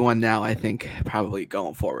 he's RB1 now. I think probably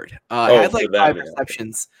going forward. Had like 5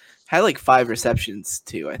 receptions. Had like 5 receptions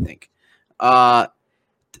too. I think.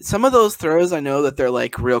 Some of those throws, I know that they're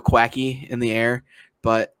like real quacky in the air,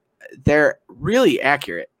 but they're really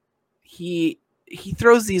accurate. He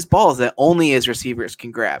throws these balls that only his receivers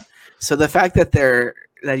can grab. So the fact that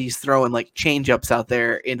he's throwing like change ups out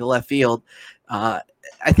there into left field,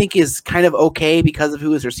 I think is kind of okay because of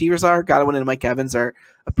who his receivers are. Godwin and Mike Evans are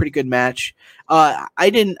a pretty good match. I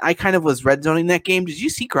kind of was red zoning that game. Did you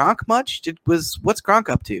see Gronk much? What's Gronk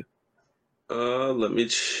up to? Let me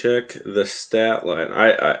check the stat line.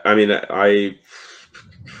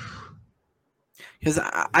 Because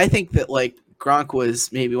I think that like Gronk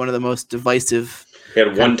was maybe one of the most divisive He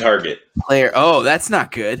had one target. player. Oh, that's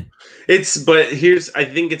not good. I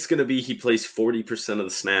think it's going to be he plays 40% of the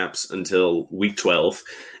snaps until week 12,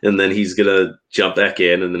 and then he's going to jump back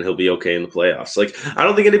in, and then he'll be okay in the playoffs. Like, I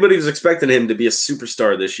don't think anybody was expecting him to be a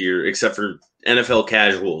superstar this year, except for NFL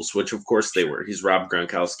casuals, which of course they were. He's Rob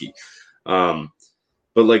Gronkowski.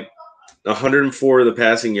 But like 104 of the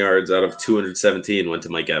passing yards out of 217 went to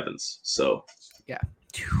Mike Evans. So yeah,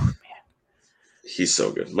 man, he's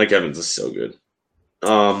so good. Mike Evans is so good.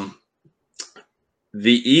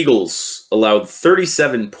 The Eagles allowed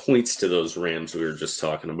 37 points to those Rams we were just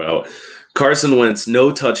talking about. Carson Wentz,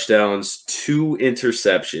 no touchdowns, 2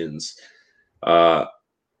 interceptions.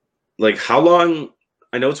 Like, how long?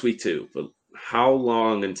 I know it's week 2, but how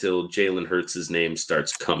long until Jalen Hurts' name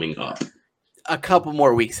starts coming up? A couple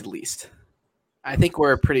more weeks at least. I think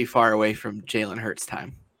we're pretty far away from Jalen Hurts'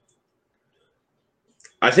 time.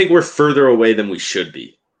 I think we're further away than we should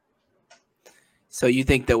be. So you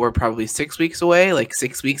think that we're probably 6 weeks away, like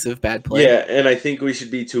 6 weeks of bad play? Yeah, and I think we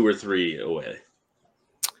should be 2 or 3 away.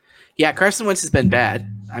 Yeah, Carson Wentz has been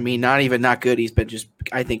bad. I mean, not even not good. He's been just,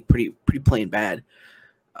 I think, pretty plain bad.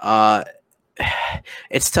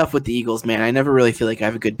 It's tough with the Eagles, man. I never really feel like I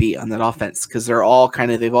have a good beat on that offense because they've all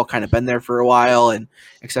kind of been there for a while, and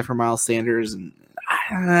except for Miles Sanders, and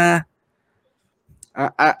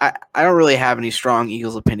I don't really have any strong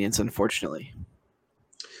Eagles opinions, unfortunately.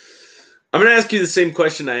 I'm going to ask you the same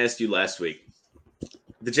question I asked you last week.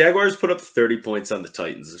 The Jaguars put up 30 points on the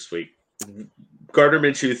Titans this week. Gardner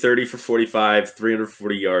Minshew, 30 for 45,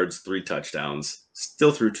 340 yards, 3 touchdowns.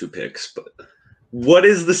 Still threw 2 picks. But what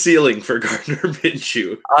is the ceiling for Gardner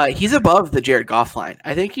Minshew? He's above the Jared Goff line.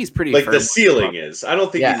 I think he's pretty like firm. The ceiling is. I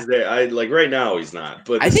don't think he's there. Right now he's not.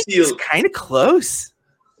 But I think he's kind of close.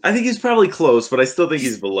 I think he's probably close, but I still think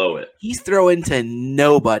he's below it. He's throwing to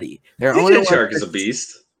nobody. DJ Chark is a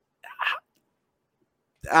beast.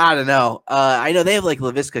 I don't know. I know they have like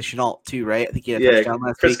Laviska Shenault too, right? I think he had a touchdown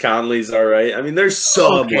last Chris week. Conley's all right. I mean, there's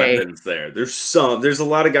some weapons there. There's a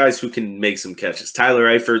lot of guys who can make some catches. Tyler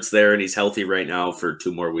Eifert's there, and he's healthy right now for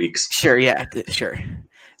 2 more weeks. Sure, yeah, sure.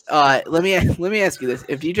 Let me ask you this: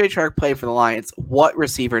 if DJ Chark played for the Lions, what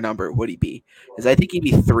receiver number would he be? Because I think he'd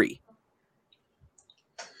be 3.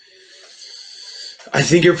 I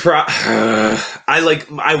think you're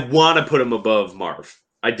I want to put him above Marv.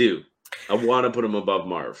 I do. I want to put him above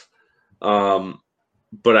Marv.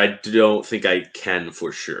 But I don't think I can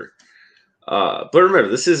for sure. But remember,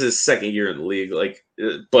 this is his 2nd year in the league.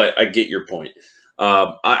 But I get your point.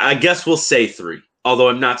 I guess we'll say 3. Although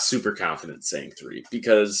I'm not super confident saying 3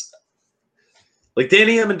 because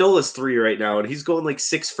Danny Amendola's 3 right now, and he's going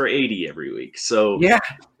 6 for 80 every week. So yeah,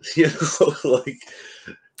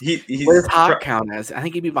 what does Hawk count as? I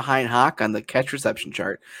think he'd be behind Hawk on the catch reception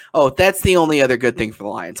chart. Oh, that's the only other good thing for the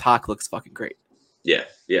Lions. Hawk looks fucking great. Yeah.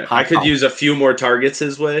 I could use a few more targets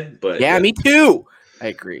his way, but yeah, me too. I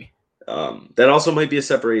agree. That also might be a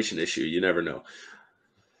separation issue. You never know.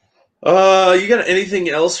 You got anything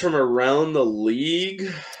else from around the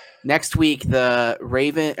league? Next week, the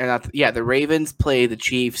Ravens play the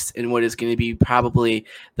Chiefs in what is going to be probably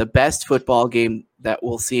the best football game that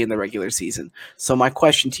we'll see in the regular season. So my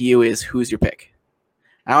question to you is, who's your pick?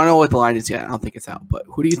 I don't know what the line is yet. I don't think it's out, but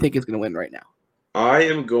who do you think is going to win right now? I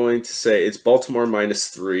am going to say it's Baltimore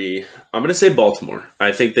 -3. I'm going to say Baltimore.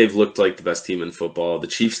 I think they've looked like the best team in football. The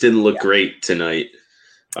Chiefs didn't look great tonight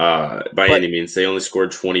by any means. They only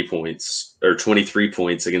scored 20 points or 23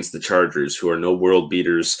 points against the Chargers, who are no world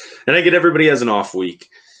beaters. And I get everybody has an off week.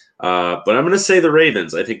 But I'm going to say the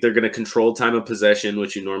Ravens. I think they're going to control time of possession,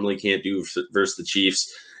 which you normally can't do versus the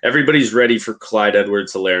Chiefs. Everybody's ready for Clyde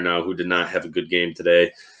Edwards-Helaire now, who did not have a good game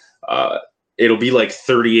today. It'll be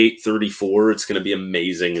 38-34. It's going to be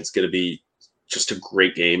amazing. It's going to be just a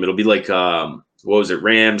great game. It'll be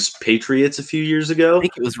Rams-Patriots a few years ago? I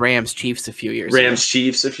think it was Rams-Chiefs a few years ago.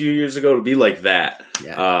 Rams-Chiefs a few years ago. It'll be like that.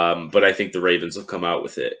 Yeah. But I think the Ravens will come out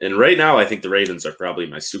with it. And right now, I think the Ravens are probably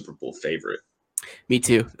my Super Bowl favorite. Me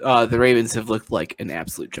too. The Ravens have looked like an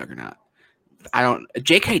absolute juggernaut.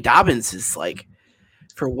 J.K. Dobbins is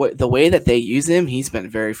for the way that they use him, he's been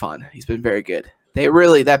very fun. He's been very good.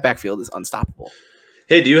 That backfield is unstoppable.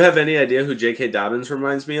 Hey, do you have any idea who J.K. Dobbins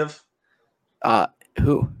reminds me of?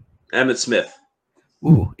 Who? Emmitt Smith.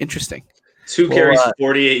 Ooh, interesting. 2 carries,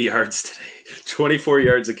 48 yards today. 24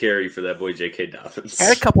 yards a carry for that boy J.K. Dobbins. He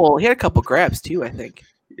had a couple grabs too, I think.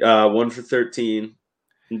 1 for 13.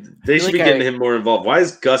 They should be getting him more involved. Why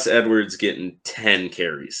is Gus Edwards getting 10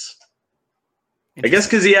 carries? I guess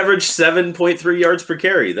because he averaged 7.3 yards per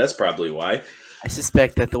carry. That's probably why. I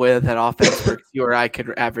suspect that the way that offense works, you or I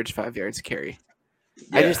could average 5 yards a carry.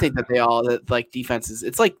 I just think that that defenses.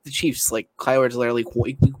 It's like the Chiefs. Like Clyde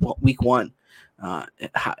Edwards-Helaire week one.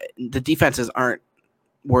 The defenses aren't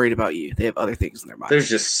worried about you. They have other things in their mind. There's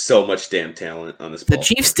just so much damn talent on this. The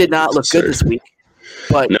Chiefs did not look good this week,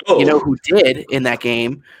 but you know who did in that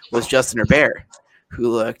game was Justin Herbert, who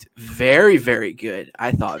looked very, very good.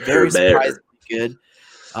 I thought very surprisingly good.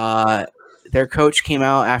 Their coach came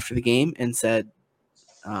out after the game and said,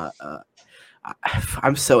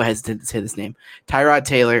 I'm so hesitant to say this name. Tyrod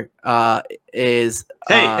Taylor is.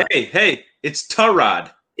 Hey! It's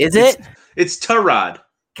Tyrod. Is it? It's Tyrod.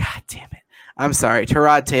 God damn it! I'm sorry.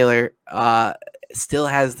 Tyrod Taylor still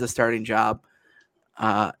has the starting job.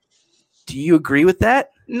 Do you agree with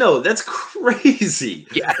that? No, that's crazy.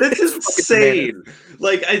 Yeah, that's insane.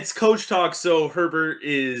 Like, it's coach talk, so Herbert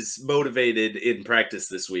is motivated in practice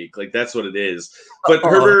this week. Like, that's what it is. But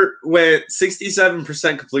Herbert went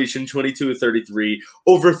 67% completion, 22 of 33,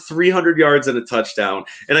 over 300 yards and a touchdown.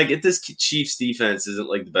 And I get this Chiefs defense isn't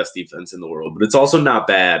like the best defense in the world, but it's also not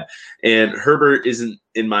bad. And Herbert isn't,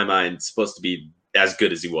 in my mind, supposed to be as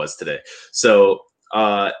good as he was today. So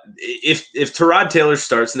if Tyrod Taylor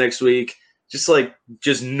starts next week, just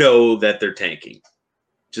know that they're tanking.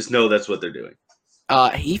 Just know that's what they're doing.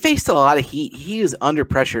 He faced a lot of heat. He was under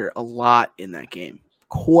pressure a lot in that game,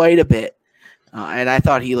 quite a bit. And I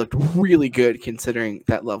thought he looked really good considering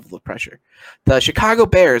that level of pressure. The Chicago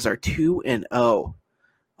Bears are 2-0.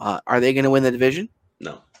 Are they going to win the division?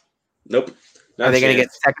 No. Nope. Are they going to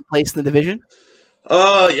get second place in the division?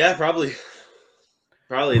 Yeah, probably.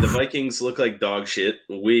 Probably. The Vikings look like dog shit.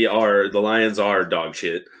 The Lions are dog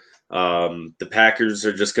shit. The Packers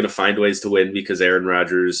are just going to find ways to win because Aaron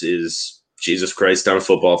Rodgers is Jesus Christ on a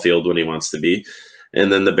football field when he wants to be.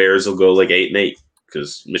 And then the Bears will go like 8-8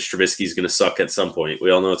 because Mitch Trubisky is going to suck at some point. We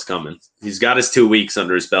all know it's coming. He's got his 2 weeks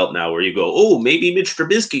under his belt now where you go, oh, maybe Mitch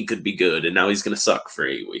Trubisky could be good. And now he's going to suck for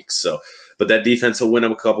 8 weeks. So, but that defense will win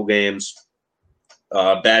him a couple games.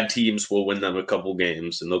 Bad teams will win them a couple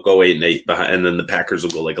games and they'll go 8-8 behind. And then the Packers will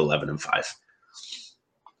go like 11-5.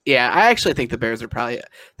 Yeah, I actually think the Bears are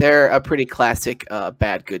they're a pretty classic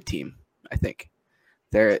bad good team. I think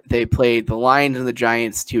they played the Lions and the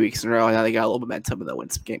Giants 2 weeks in a row. And now they got a little momentum and they'll win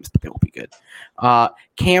some games, but they won't be good.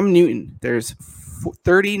 Cam Newton, there's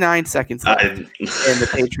 39 seconds left in the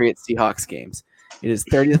Patriots Seahawks games. It is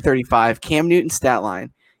 30-35. Cam Newton's stat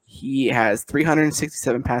line: he has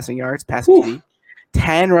 367 passing yards, passing TD,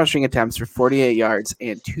 10 rushing attempts for 48 yards,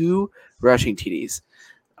 and 2 rushing TDs.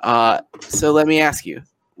 So let me ask you.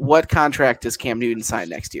 What contract does Cam Newton sign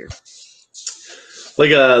next year? Like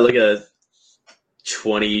a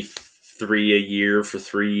 23 a year for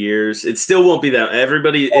 3 years. It still won't be that.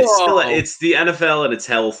 It's the NFL and it's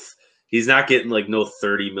health. He's not getting like no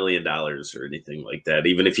 $30 million or anything like that.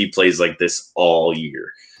 Even if he plays like this all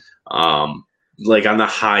year, like on the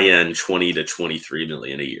high end, 20 to 23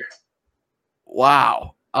 million a year.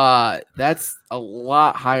 Wow. That's a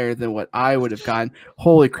lot higher than what I would have gotten.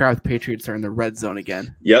 Holy crap, the Patriots are in the red zone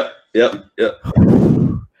again. Yep. Can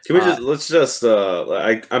we I'm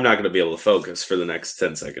not going to be able to focus for the next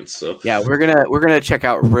 10 seconds. So yeah, we're going to check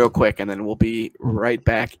out real quick and then we'll be right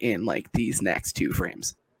back in like these next 2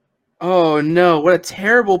 frames. Oh no, what a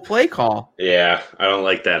terrible play call. Yeah, I don't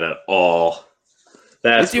like that at all.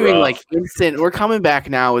 That's we're doing rough. like instant. We're coming back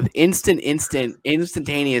now with instantaneous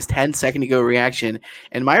 10-second to go reaction,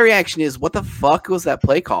 and my reaction is, "What the fuck was that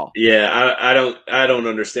play call?" Yeah, I don't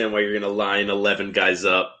understand why you're gonna line 11 guys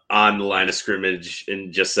up on the line of scrimmage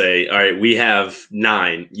and just say, "All right, we have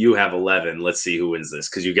 9, you have 11. Let's see who wins this."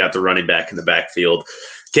 Because you got the running back in the backfield,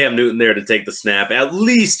 Cam Newton there to take the snap. At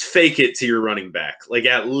least fake it to your running back, like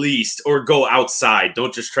at least, or go outside.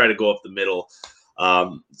 Don't just try to go up the middle.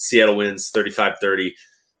 Seattle wins 35-30.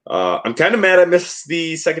 I'm kind of mad I missed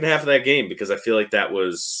the second half of that game because I feel like that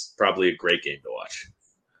was probably a great game to watch.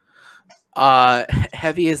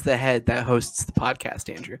 Heavy is the head that hosts the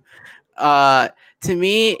podcast, Andrew. To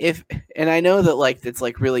me, and I know that like it's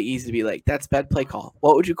like really easy to be like, that's bad play call.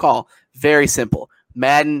 What would you call? Very simple.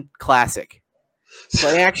 Madden Classic.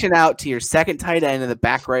 Play action out to your second tight end in the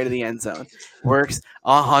back right of the end zone. Works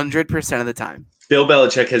 100% of the time. Bill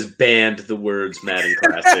Belichick has banned the words Madden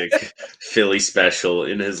Classic, Philly Special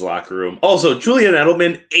in his locker room. Also, Julian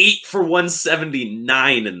Edelman, 8 for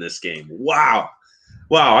 179 in this game. Wow.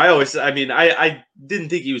 I didn't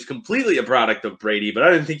think he was completely a product of Brady, but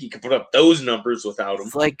I didn't think he could put up those numbers without him.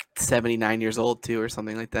 He's like 79 years old, too, or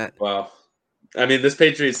something like that. Wow. I mean, this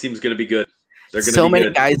Patriots team is going to be good. They're going to so be many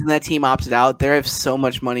good. guys in that team opted out. They have so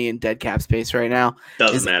much money in dead cap space right now.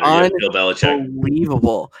 Doesn't matter. Bill Belichick.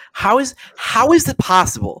 Unbelievable. How is it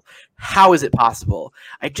possible? How is it possible?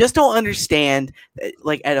 I just don't understand.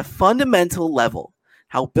 Like at a fundamental level,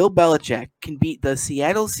 how Bill Belichick can beat the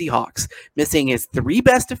Seattle Seahawks, missing his 3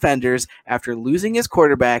 best defenders after losing his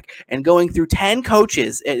quarterback and going through 10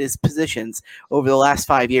 coaches at his positions over the last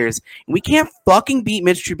 5 years. And we can't fucking beat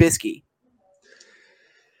Mitch Trubisky.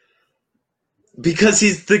 Because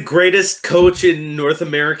he's the greatest coach in North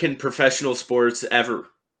American professional sports ever.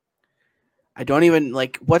 I don't even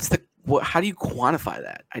how do you quantify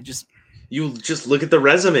that? You just look at the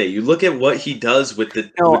resume. You look at what he does with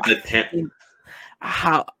the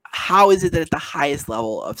How is it that at the highest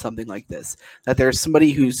level of something like this, that there's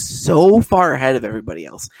somebody who's so far ahead of everybody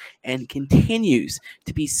else and continues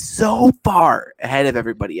to be so far ahead of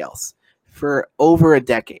everybody else for over a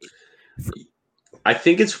decade? I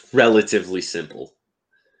think it's relatively simple.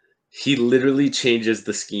 He literally changes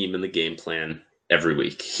the scheme and the game plan every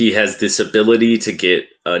week. He has this ability to get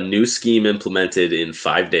a new scheme implemented in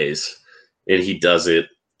 5 days, and he does it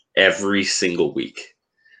every single week.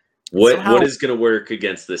 What is going to work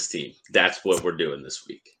against this team? That's what we're doing this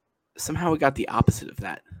week. Somehow we got the opposite of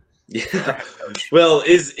that. Yeah. Well,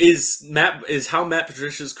 is how Matt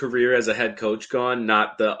Patricia's career as a head coach gone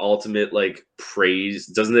not the ultimate praise?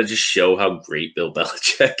 Doesn't that just show how great Bill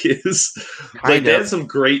Belichick is? They had some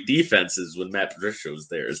great defenses when Matt Patricia was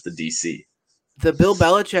there as the DC. The Bill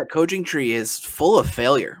Belichick coaching tree is full of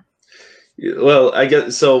failure. Well, I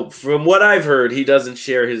guess so. From what I've heard, he doesn't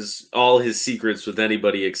share all his secrets with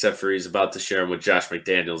anybody except for he's about to share them with Josh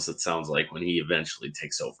McDaniels. It sounds like when he eventually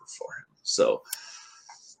takes over for him. So,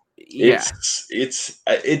 yeah,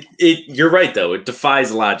 you're right though. It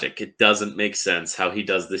defies logic. It doesn't make sense how he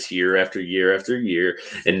does this year after year after year,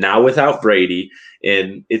 and now without Brady,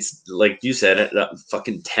 and it's like you said,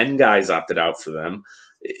 fucking 10 guys opted out for them.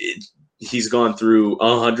 He's gone through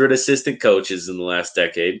 100 assistant coaches in the last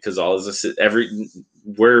decade because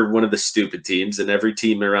we're one of the stupid teams, and every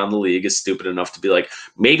team around the league is stupid enough to be like,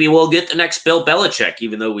 maybe we'll get the next Bill Belichick,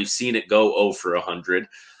 even though we've seen it go 0 for 100.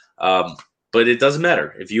 But it doesn't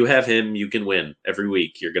matter. If you have him, you can win every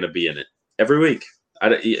week. You're going to be in it every week.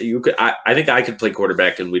 I think I could play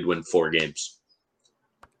quarterback and we'd win 4 games.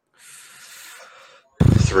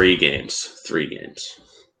 3 games.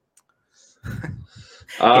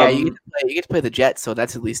 Yeah, you get to play the Jets, so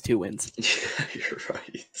that's at least 2 wins. Yeah, you're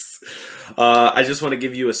right. I just want to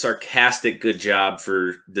give you a sarcastic good job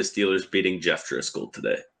for the Steelers beating Jeff Driscoll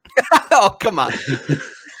today. Oh, come on.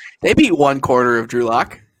 They beat 1/4 of Drew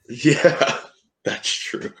Lock. Yeah, that's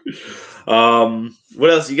true. What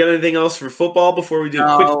else? You got anything else for football before we do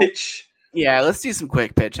a quick pitch? Yeah, let's do some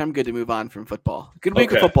quick pitch. I'm good to move on from football. Good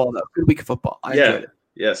week of football, though. Good week of football. I enjoyed it.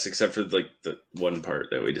 Yes, except for the one part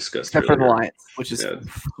that we discussed earlier. For the Lions, which is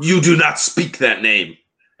you do not speak that name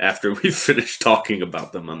after we finish talking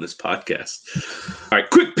about them on this podcast. All right,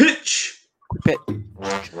 quick pitch.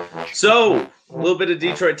 So, a little bit of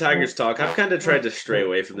Detroit Tigers talk. I've kind of tried to stray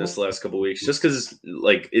away from this the last couple of weeks just because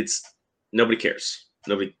it's nobody cares.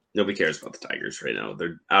 Nobody cares about the Tigers right now.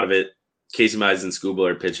 They're out of it. Casey Mize and Skubal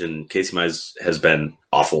are pitching. Casey Mize has been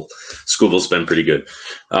awful. Skubal's been pretty good.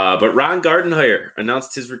 But Ron Gardenhire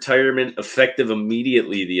announced his retirement effective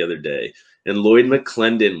immediately the other day. And Lloyd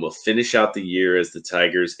McClendon will finish out the year as the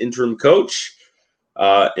Tigers' interim coach.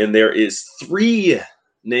 And there is 3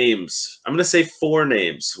 names. I'm going to say 4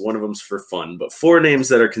 names. One of them's for fun. But 4 names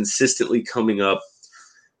that are consistently coming up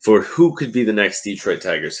for who could be the next Detroit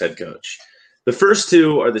Tigers head coach. The first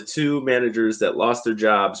 2 are the 2 managers that lost their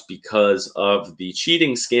jobs because of the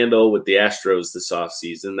cheating scandal with the Astros this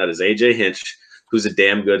offseason. That is A.J. Hinch, who's a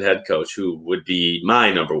damn good head coach, who would be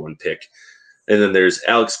my number 1 pick. And then there's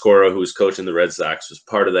Alex Cora, who's coaching the Red Sox, was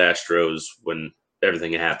part of the Astros when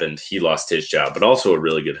everything happened. He lost his job, but also a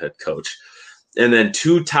really good head coach. And then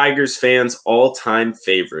 2 Tigers fans' all-time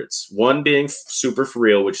favorites. One being super for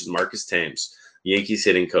real, which is Marcus Thames, Yankees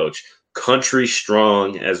hitting coach. Country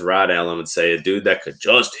strong, as Rod Allen would say, a dude that could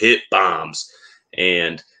just hit bombs.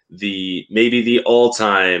 And maybe the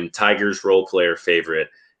all-time Tigers role player favorite,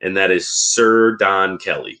 and that is Sir Don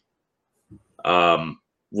Kelly.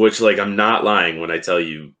 Which, I'm not lying when I tell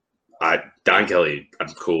you, Don Kelly,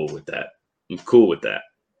 I'm cool with that.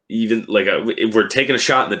 Even, we're taking a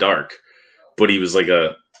shot in the dark, but he was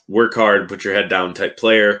a work hard, put your head down type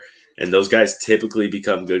player, and those guys typically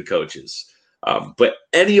become good coaches. But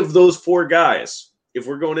any of those 4 guys, if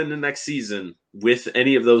we're going into next season with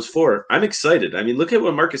any of those 4, I'm excited. I mean, look at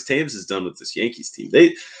what Marcus Thames has done with this Yankees team.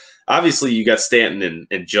 Obviously you got Stanton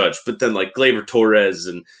and Judge, but then Gleyber Torres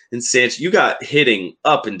and Sanchez, you got hitting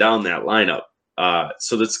up and down that lineup.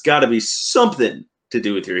 So that's got to be something to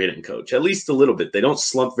do with your hitting coach, at least a little bit. They don't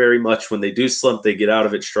slump very much. When they do slump, they get out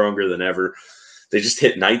of it stronger than ever. They just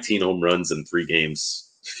hit 19 home runs in 3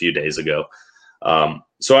 games a few days ago.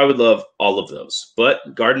 So I would love all of those. But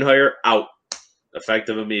Gardenhire out,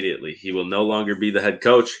 effective immediately. He will no longer be the head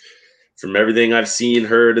coach. From everything I've seen,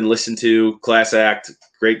 heard, and listened to, class act,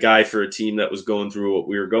 great guy for a team that was going through what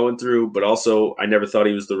we were going through. But also, I never thought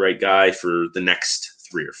he was the right guy for the next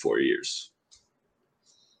 3 or 4 years.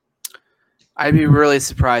 I'd be really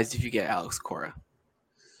surprised if you get Alex Cora.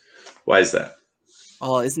 Why is that?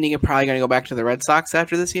 Well, isn't he probably going to go back to the Red Sox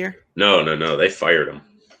after this year? No. They fired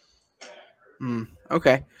him.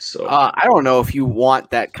 Okay. So I don't know if you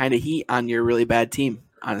want that kind of heat on your really bad team,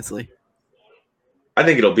 honestly. I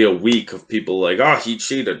think it'll be a week of people like, oh, he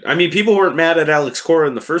cheated. I mean, people weren't mad at Alex Cora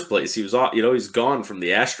in the first place. He was, he's gone from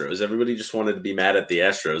the Astros. Everybody just wanted to be mad at the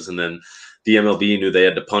Astros, and then the MLB knew they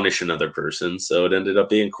had to punish another person, so it ended up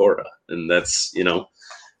being Cora. And that's,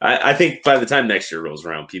 I think by the time next year rolls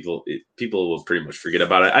around, people will pretty much forget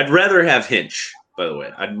about it. I'd rather have Hinch, by the way.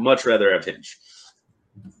 I'd much rather have Hinch.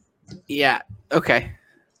 Yeah. Okay.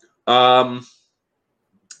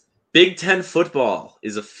 Big Ten football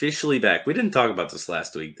is officially back. We didn't talk about this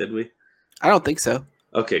last week, did we? I don't think so.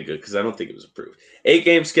 Okay, good, because I don't think it was approved.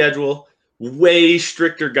 8-game schedule, way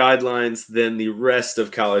stricter guidelines than the rest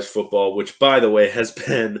of college football, which, by the way, has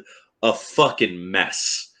been a fucking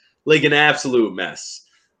mess. Like an absolute mess.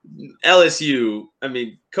 LSU, I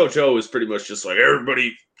mean, Coach O was pretty much just like,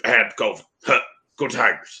 everybody had COVID. Go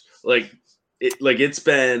Tigers. It's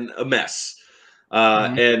been a mess.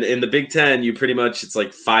 And in the Big Ten, you pretty much, it's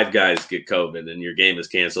like 5 guys get COVID and your game is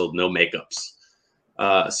canceled, no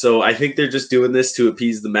makeups. So I think they're just doing this to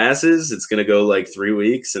appease the masses. It's going to go like 3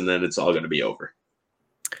 weeks and then it's all going to be over.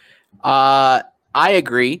 I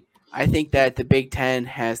agree. I think that the Big Ten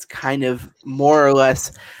has kind of more or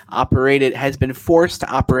less has been forced to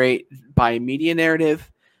operate by media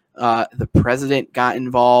narrative. The president got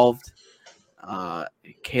involved.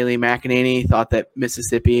 Kayleigh McEnany thought that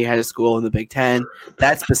Mississippi had a school in the Big Ten.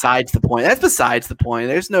 That's besides the point.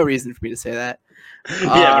 There's no reason for me to say that.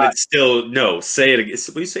 Yeah, but it's still no. Say it again.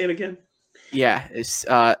 Will you say it again? Yeah. It's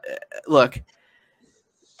look.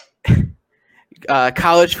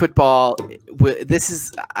 College football. This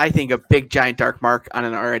is, I think, a big giant dark mark on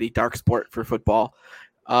an already dark sport for football.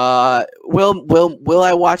 Will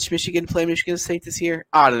I watch Michigan play Michigan State this year?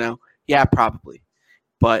 I don't know. Yeah, probably.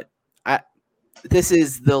 But this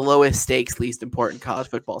is the lowest stakes, least important college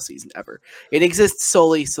football season ever. It exists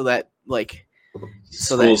solely so that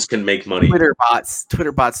schools can make money. Twitter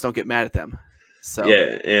bots don't get mad at them. So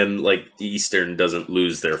yeah, and like Eastern doesn't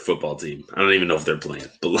lose their football team. I don't even know if they're playing,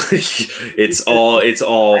 but like it's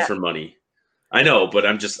all for money. I know, but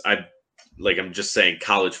I'm just saying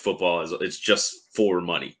college football it's just for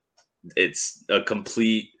money. It's a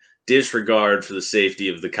complete disregard for the safety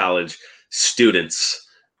of the college students.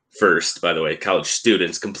 First, by the way, college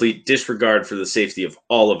students, complete disregard for the safety of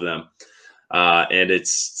all of them. And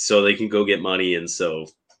it's so they can go get money. And so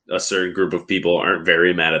a certain group of people aren't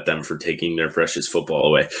very mad at them for taking their precious football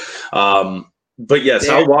away. But yes,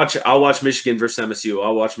 I'll watch Michigan versus MSU.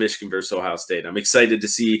 I'll watch Michigan versus Ohio State. I'm excited to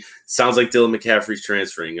see, sounds like Dylan McCaffrey's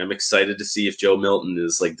transferring. I'm excited to see if Joe Milton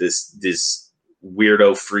is like this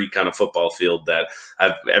weirdo freak on a football field that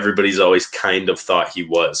everybody's always kind of thought he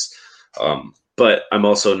was. But I'm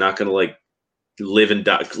also not going to live and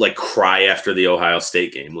die, cry after the Ohio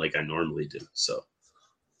State game like I normally do. So,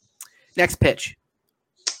 next pitch.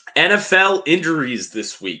 NFL injuries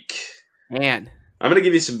this week. Man, I'm going to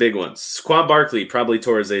give you some big ones. Saquon Barkley probably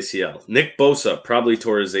tore his ACL. Nick Bosa probably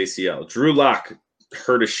tore his ACL. Drew Lock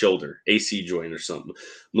hurt his shoulder, AC joint or something.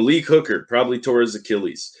 Malik Hooker probably tore his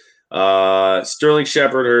Achilles. Sterling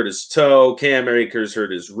Shepard hurt his toe. Cam Akers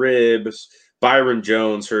hurt his ribs. Byron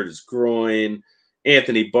Jones hurt his groin.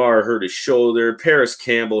 Anthony Barr hurt his shoulder. Paris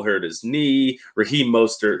Campbell hurt his knee. Raheem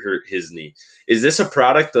Mostert hurt his knee. Is this a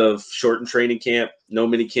product of shortened training camp, no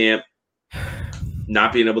mini camp,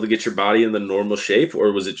 not being able to get your body in the normal shape,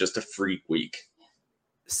 or was it just a freak week?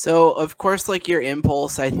 So, of course, like your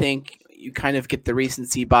impulse, I think you kind of get the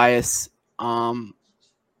recency bias, and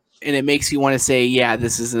it makes you want to say, yeah,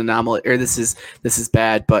 this is an anomaly, or this is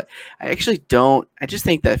bad. But I actually don't. I just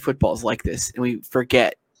think that football is like this, and we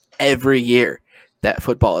forget every year that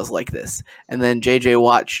football is like this. And then J.J.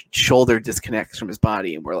 Watt shoulder disconnects from his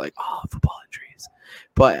body, and we're like, oh, football injuries.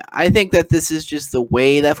 But I think that this is just the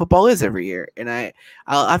way that football is every year. And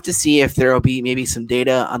I'll have to see if there will be maybe some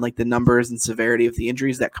data on like the numbers and severity of the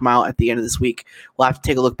injuries that come out at the end of this week. We'll have to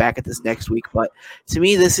take a look back at this next week. But to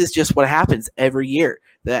me, this is just what happens every year.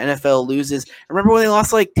 The NFL loses. Remember when they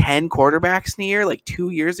lost like 10 quarterbacks in a year, like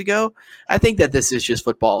 2 years ago? I think that this is just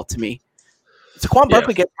football to me. Saquon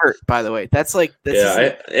Barkley gets hurt, by the way. That's like this.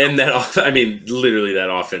 Yeah, literally that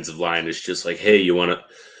offensive line is just like, hey, you want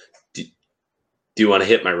to? do you want to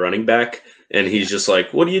hit my running back? And he's just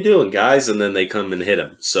like, what are you doing, guys? And then they come and hit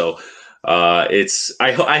him. So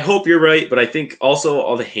I hope you're right, but I think also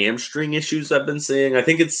all the hamstring issues I've been seeing, I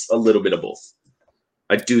think it's a little bit of both.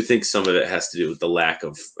 I do think some of it has to do with the lack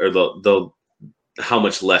of, or the how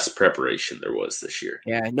much less preparation there was this year.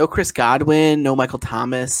 Yeah, no Chris Godwin, no Michael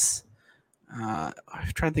Thomas. I'm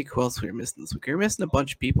trying to think who else we were missing this week. We were missing a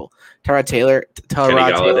bunch of people. Tyrod Taylor,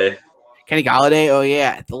 Kenny Galladay. Oh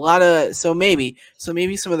yeah, a lot of maybe some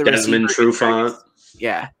of the Desmond Trufant.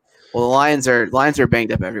 Yeah. Well, the Lions are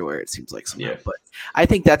banged up everywhere. It seems like somehow, but I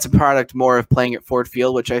think that's a product more of playing at Ford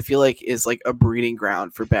Field, which I feel like is like a breeding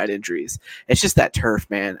ground for bad injuries. It's just that turf,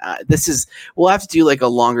 man. We'll have to do like a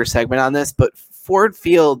longer segment on this, but Ford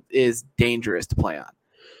Field is dangerous to play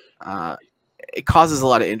on. It causes a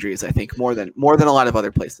lot of injuries, I think, more than a lot of other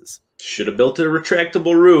places. Should have built a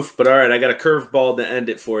retractable roof, but all right, I got a curveball to end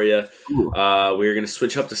it for you. We're going to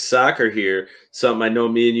switch up to soccer here. Something I know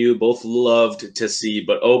me and you both loved to see,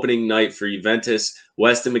 but opening night for Juventus,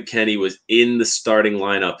 Weston McKennie was in the starting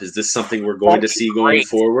lineup. Is this something we're going to see going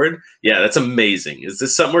forward? Yeah, that's amazing. Is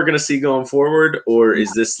this something we're going to see going forward, or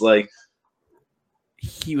is this like...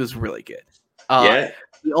 He was really good. Yeah.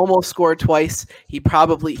 He almost scored twice. He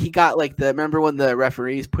got like remember when the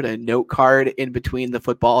referees put a note card in between the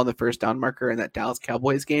football and the first down marker in that Dallas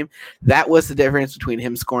Cowboys game? That was the difference between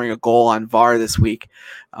him scoring a goal on VAR this week.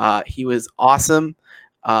 He was awesome.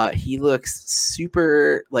 He looks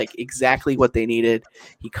super like exactly what they needed.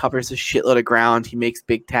 He covers a shitload of ground. He makes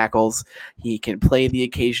big tackles. He can play the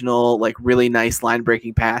occasional like really nice line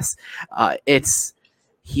breaking pass.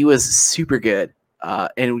 He was super good.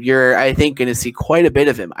 And you're, I think, going to see quite a bit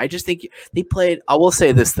of him. I just think they played. I will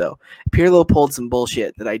say this, though. Pirlo pulled some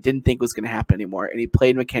bullshit that I didn't think was going to happen anymore, and he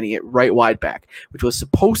played McKennie at right wide back, which was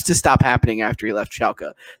supposed to stop happening after he left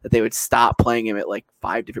Schalke, that they would stop playing him at like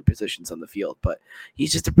 5 different positions on the field. But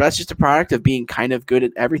that's just a product of being kind of good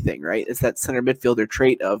at everything, right? It's that center midfielder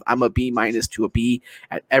trait of I'm a B- to a B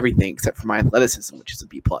at everything except for my athleticism, which is a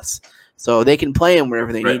B+. So they can play him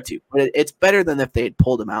wherever they need to. But it's better than if they had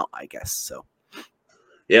pulled him out, I guess, so.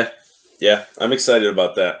 Yeah, I'm excited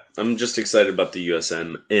about that. I'm just excited about the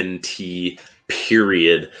USMNT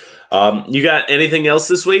period. You got anything else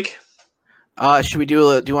this week? Should we do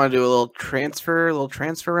you want to do a little transfer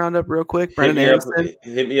roundup real quick? Brendan Aronson.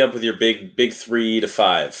 Hit me up with your big 3 to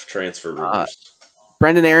 5 transfer rumors.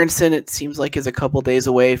 Brendan Aronson, it seems like, is a couple days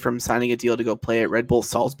away from signing a deal to go play at Red Bull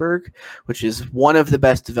Salzburg, which is one of the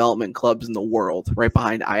best development clubs in the world, right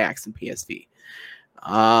behind Ajax and PSV.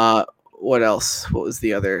 What else? What was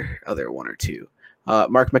the other one or two?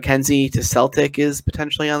 Mark McKenzie to Celtic is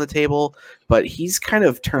potentially on the table, but he's kind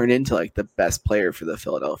of turned into like the best player for the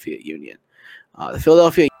Philadelphia Union. The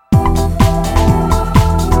Philadelphia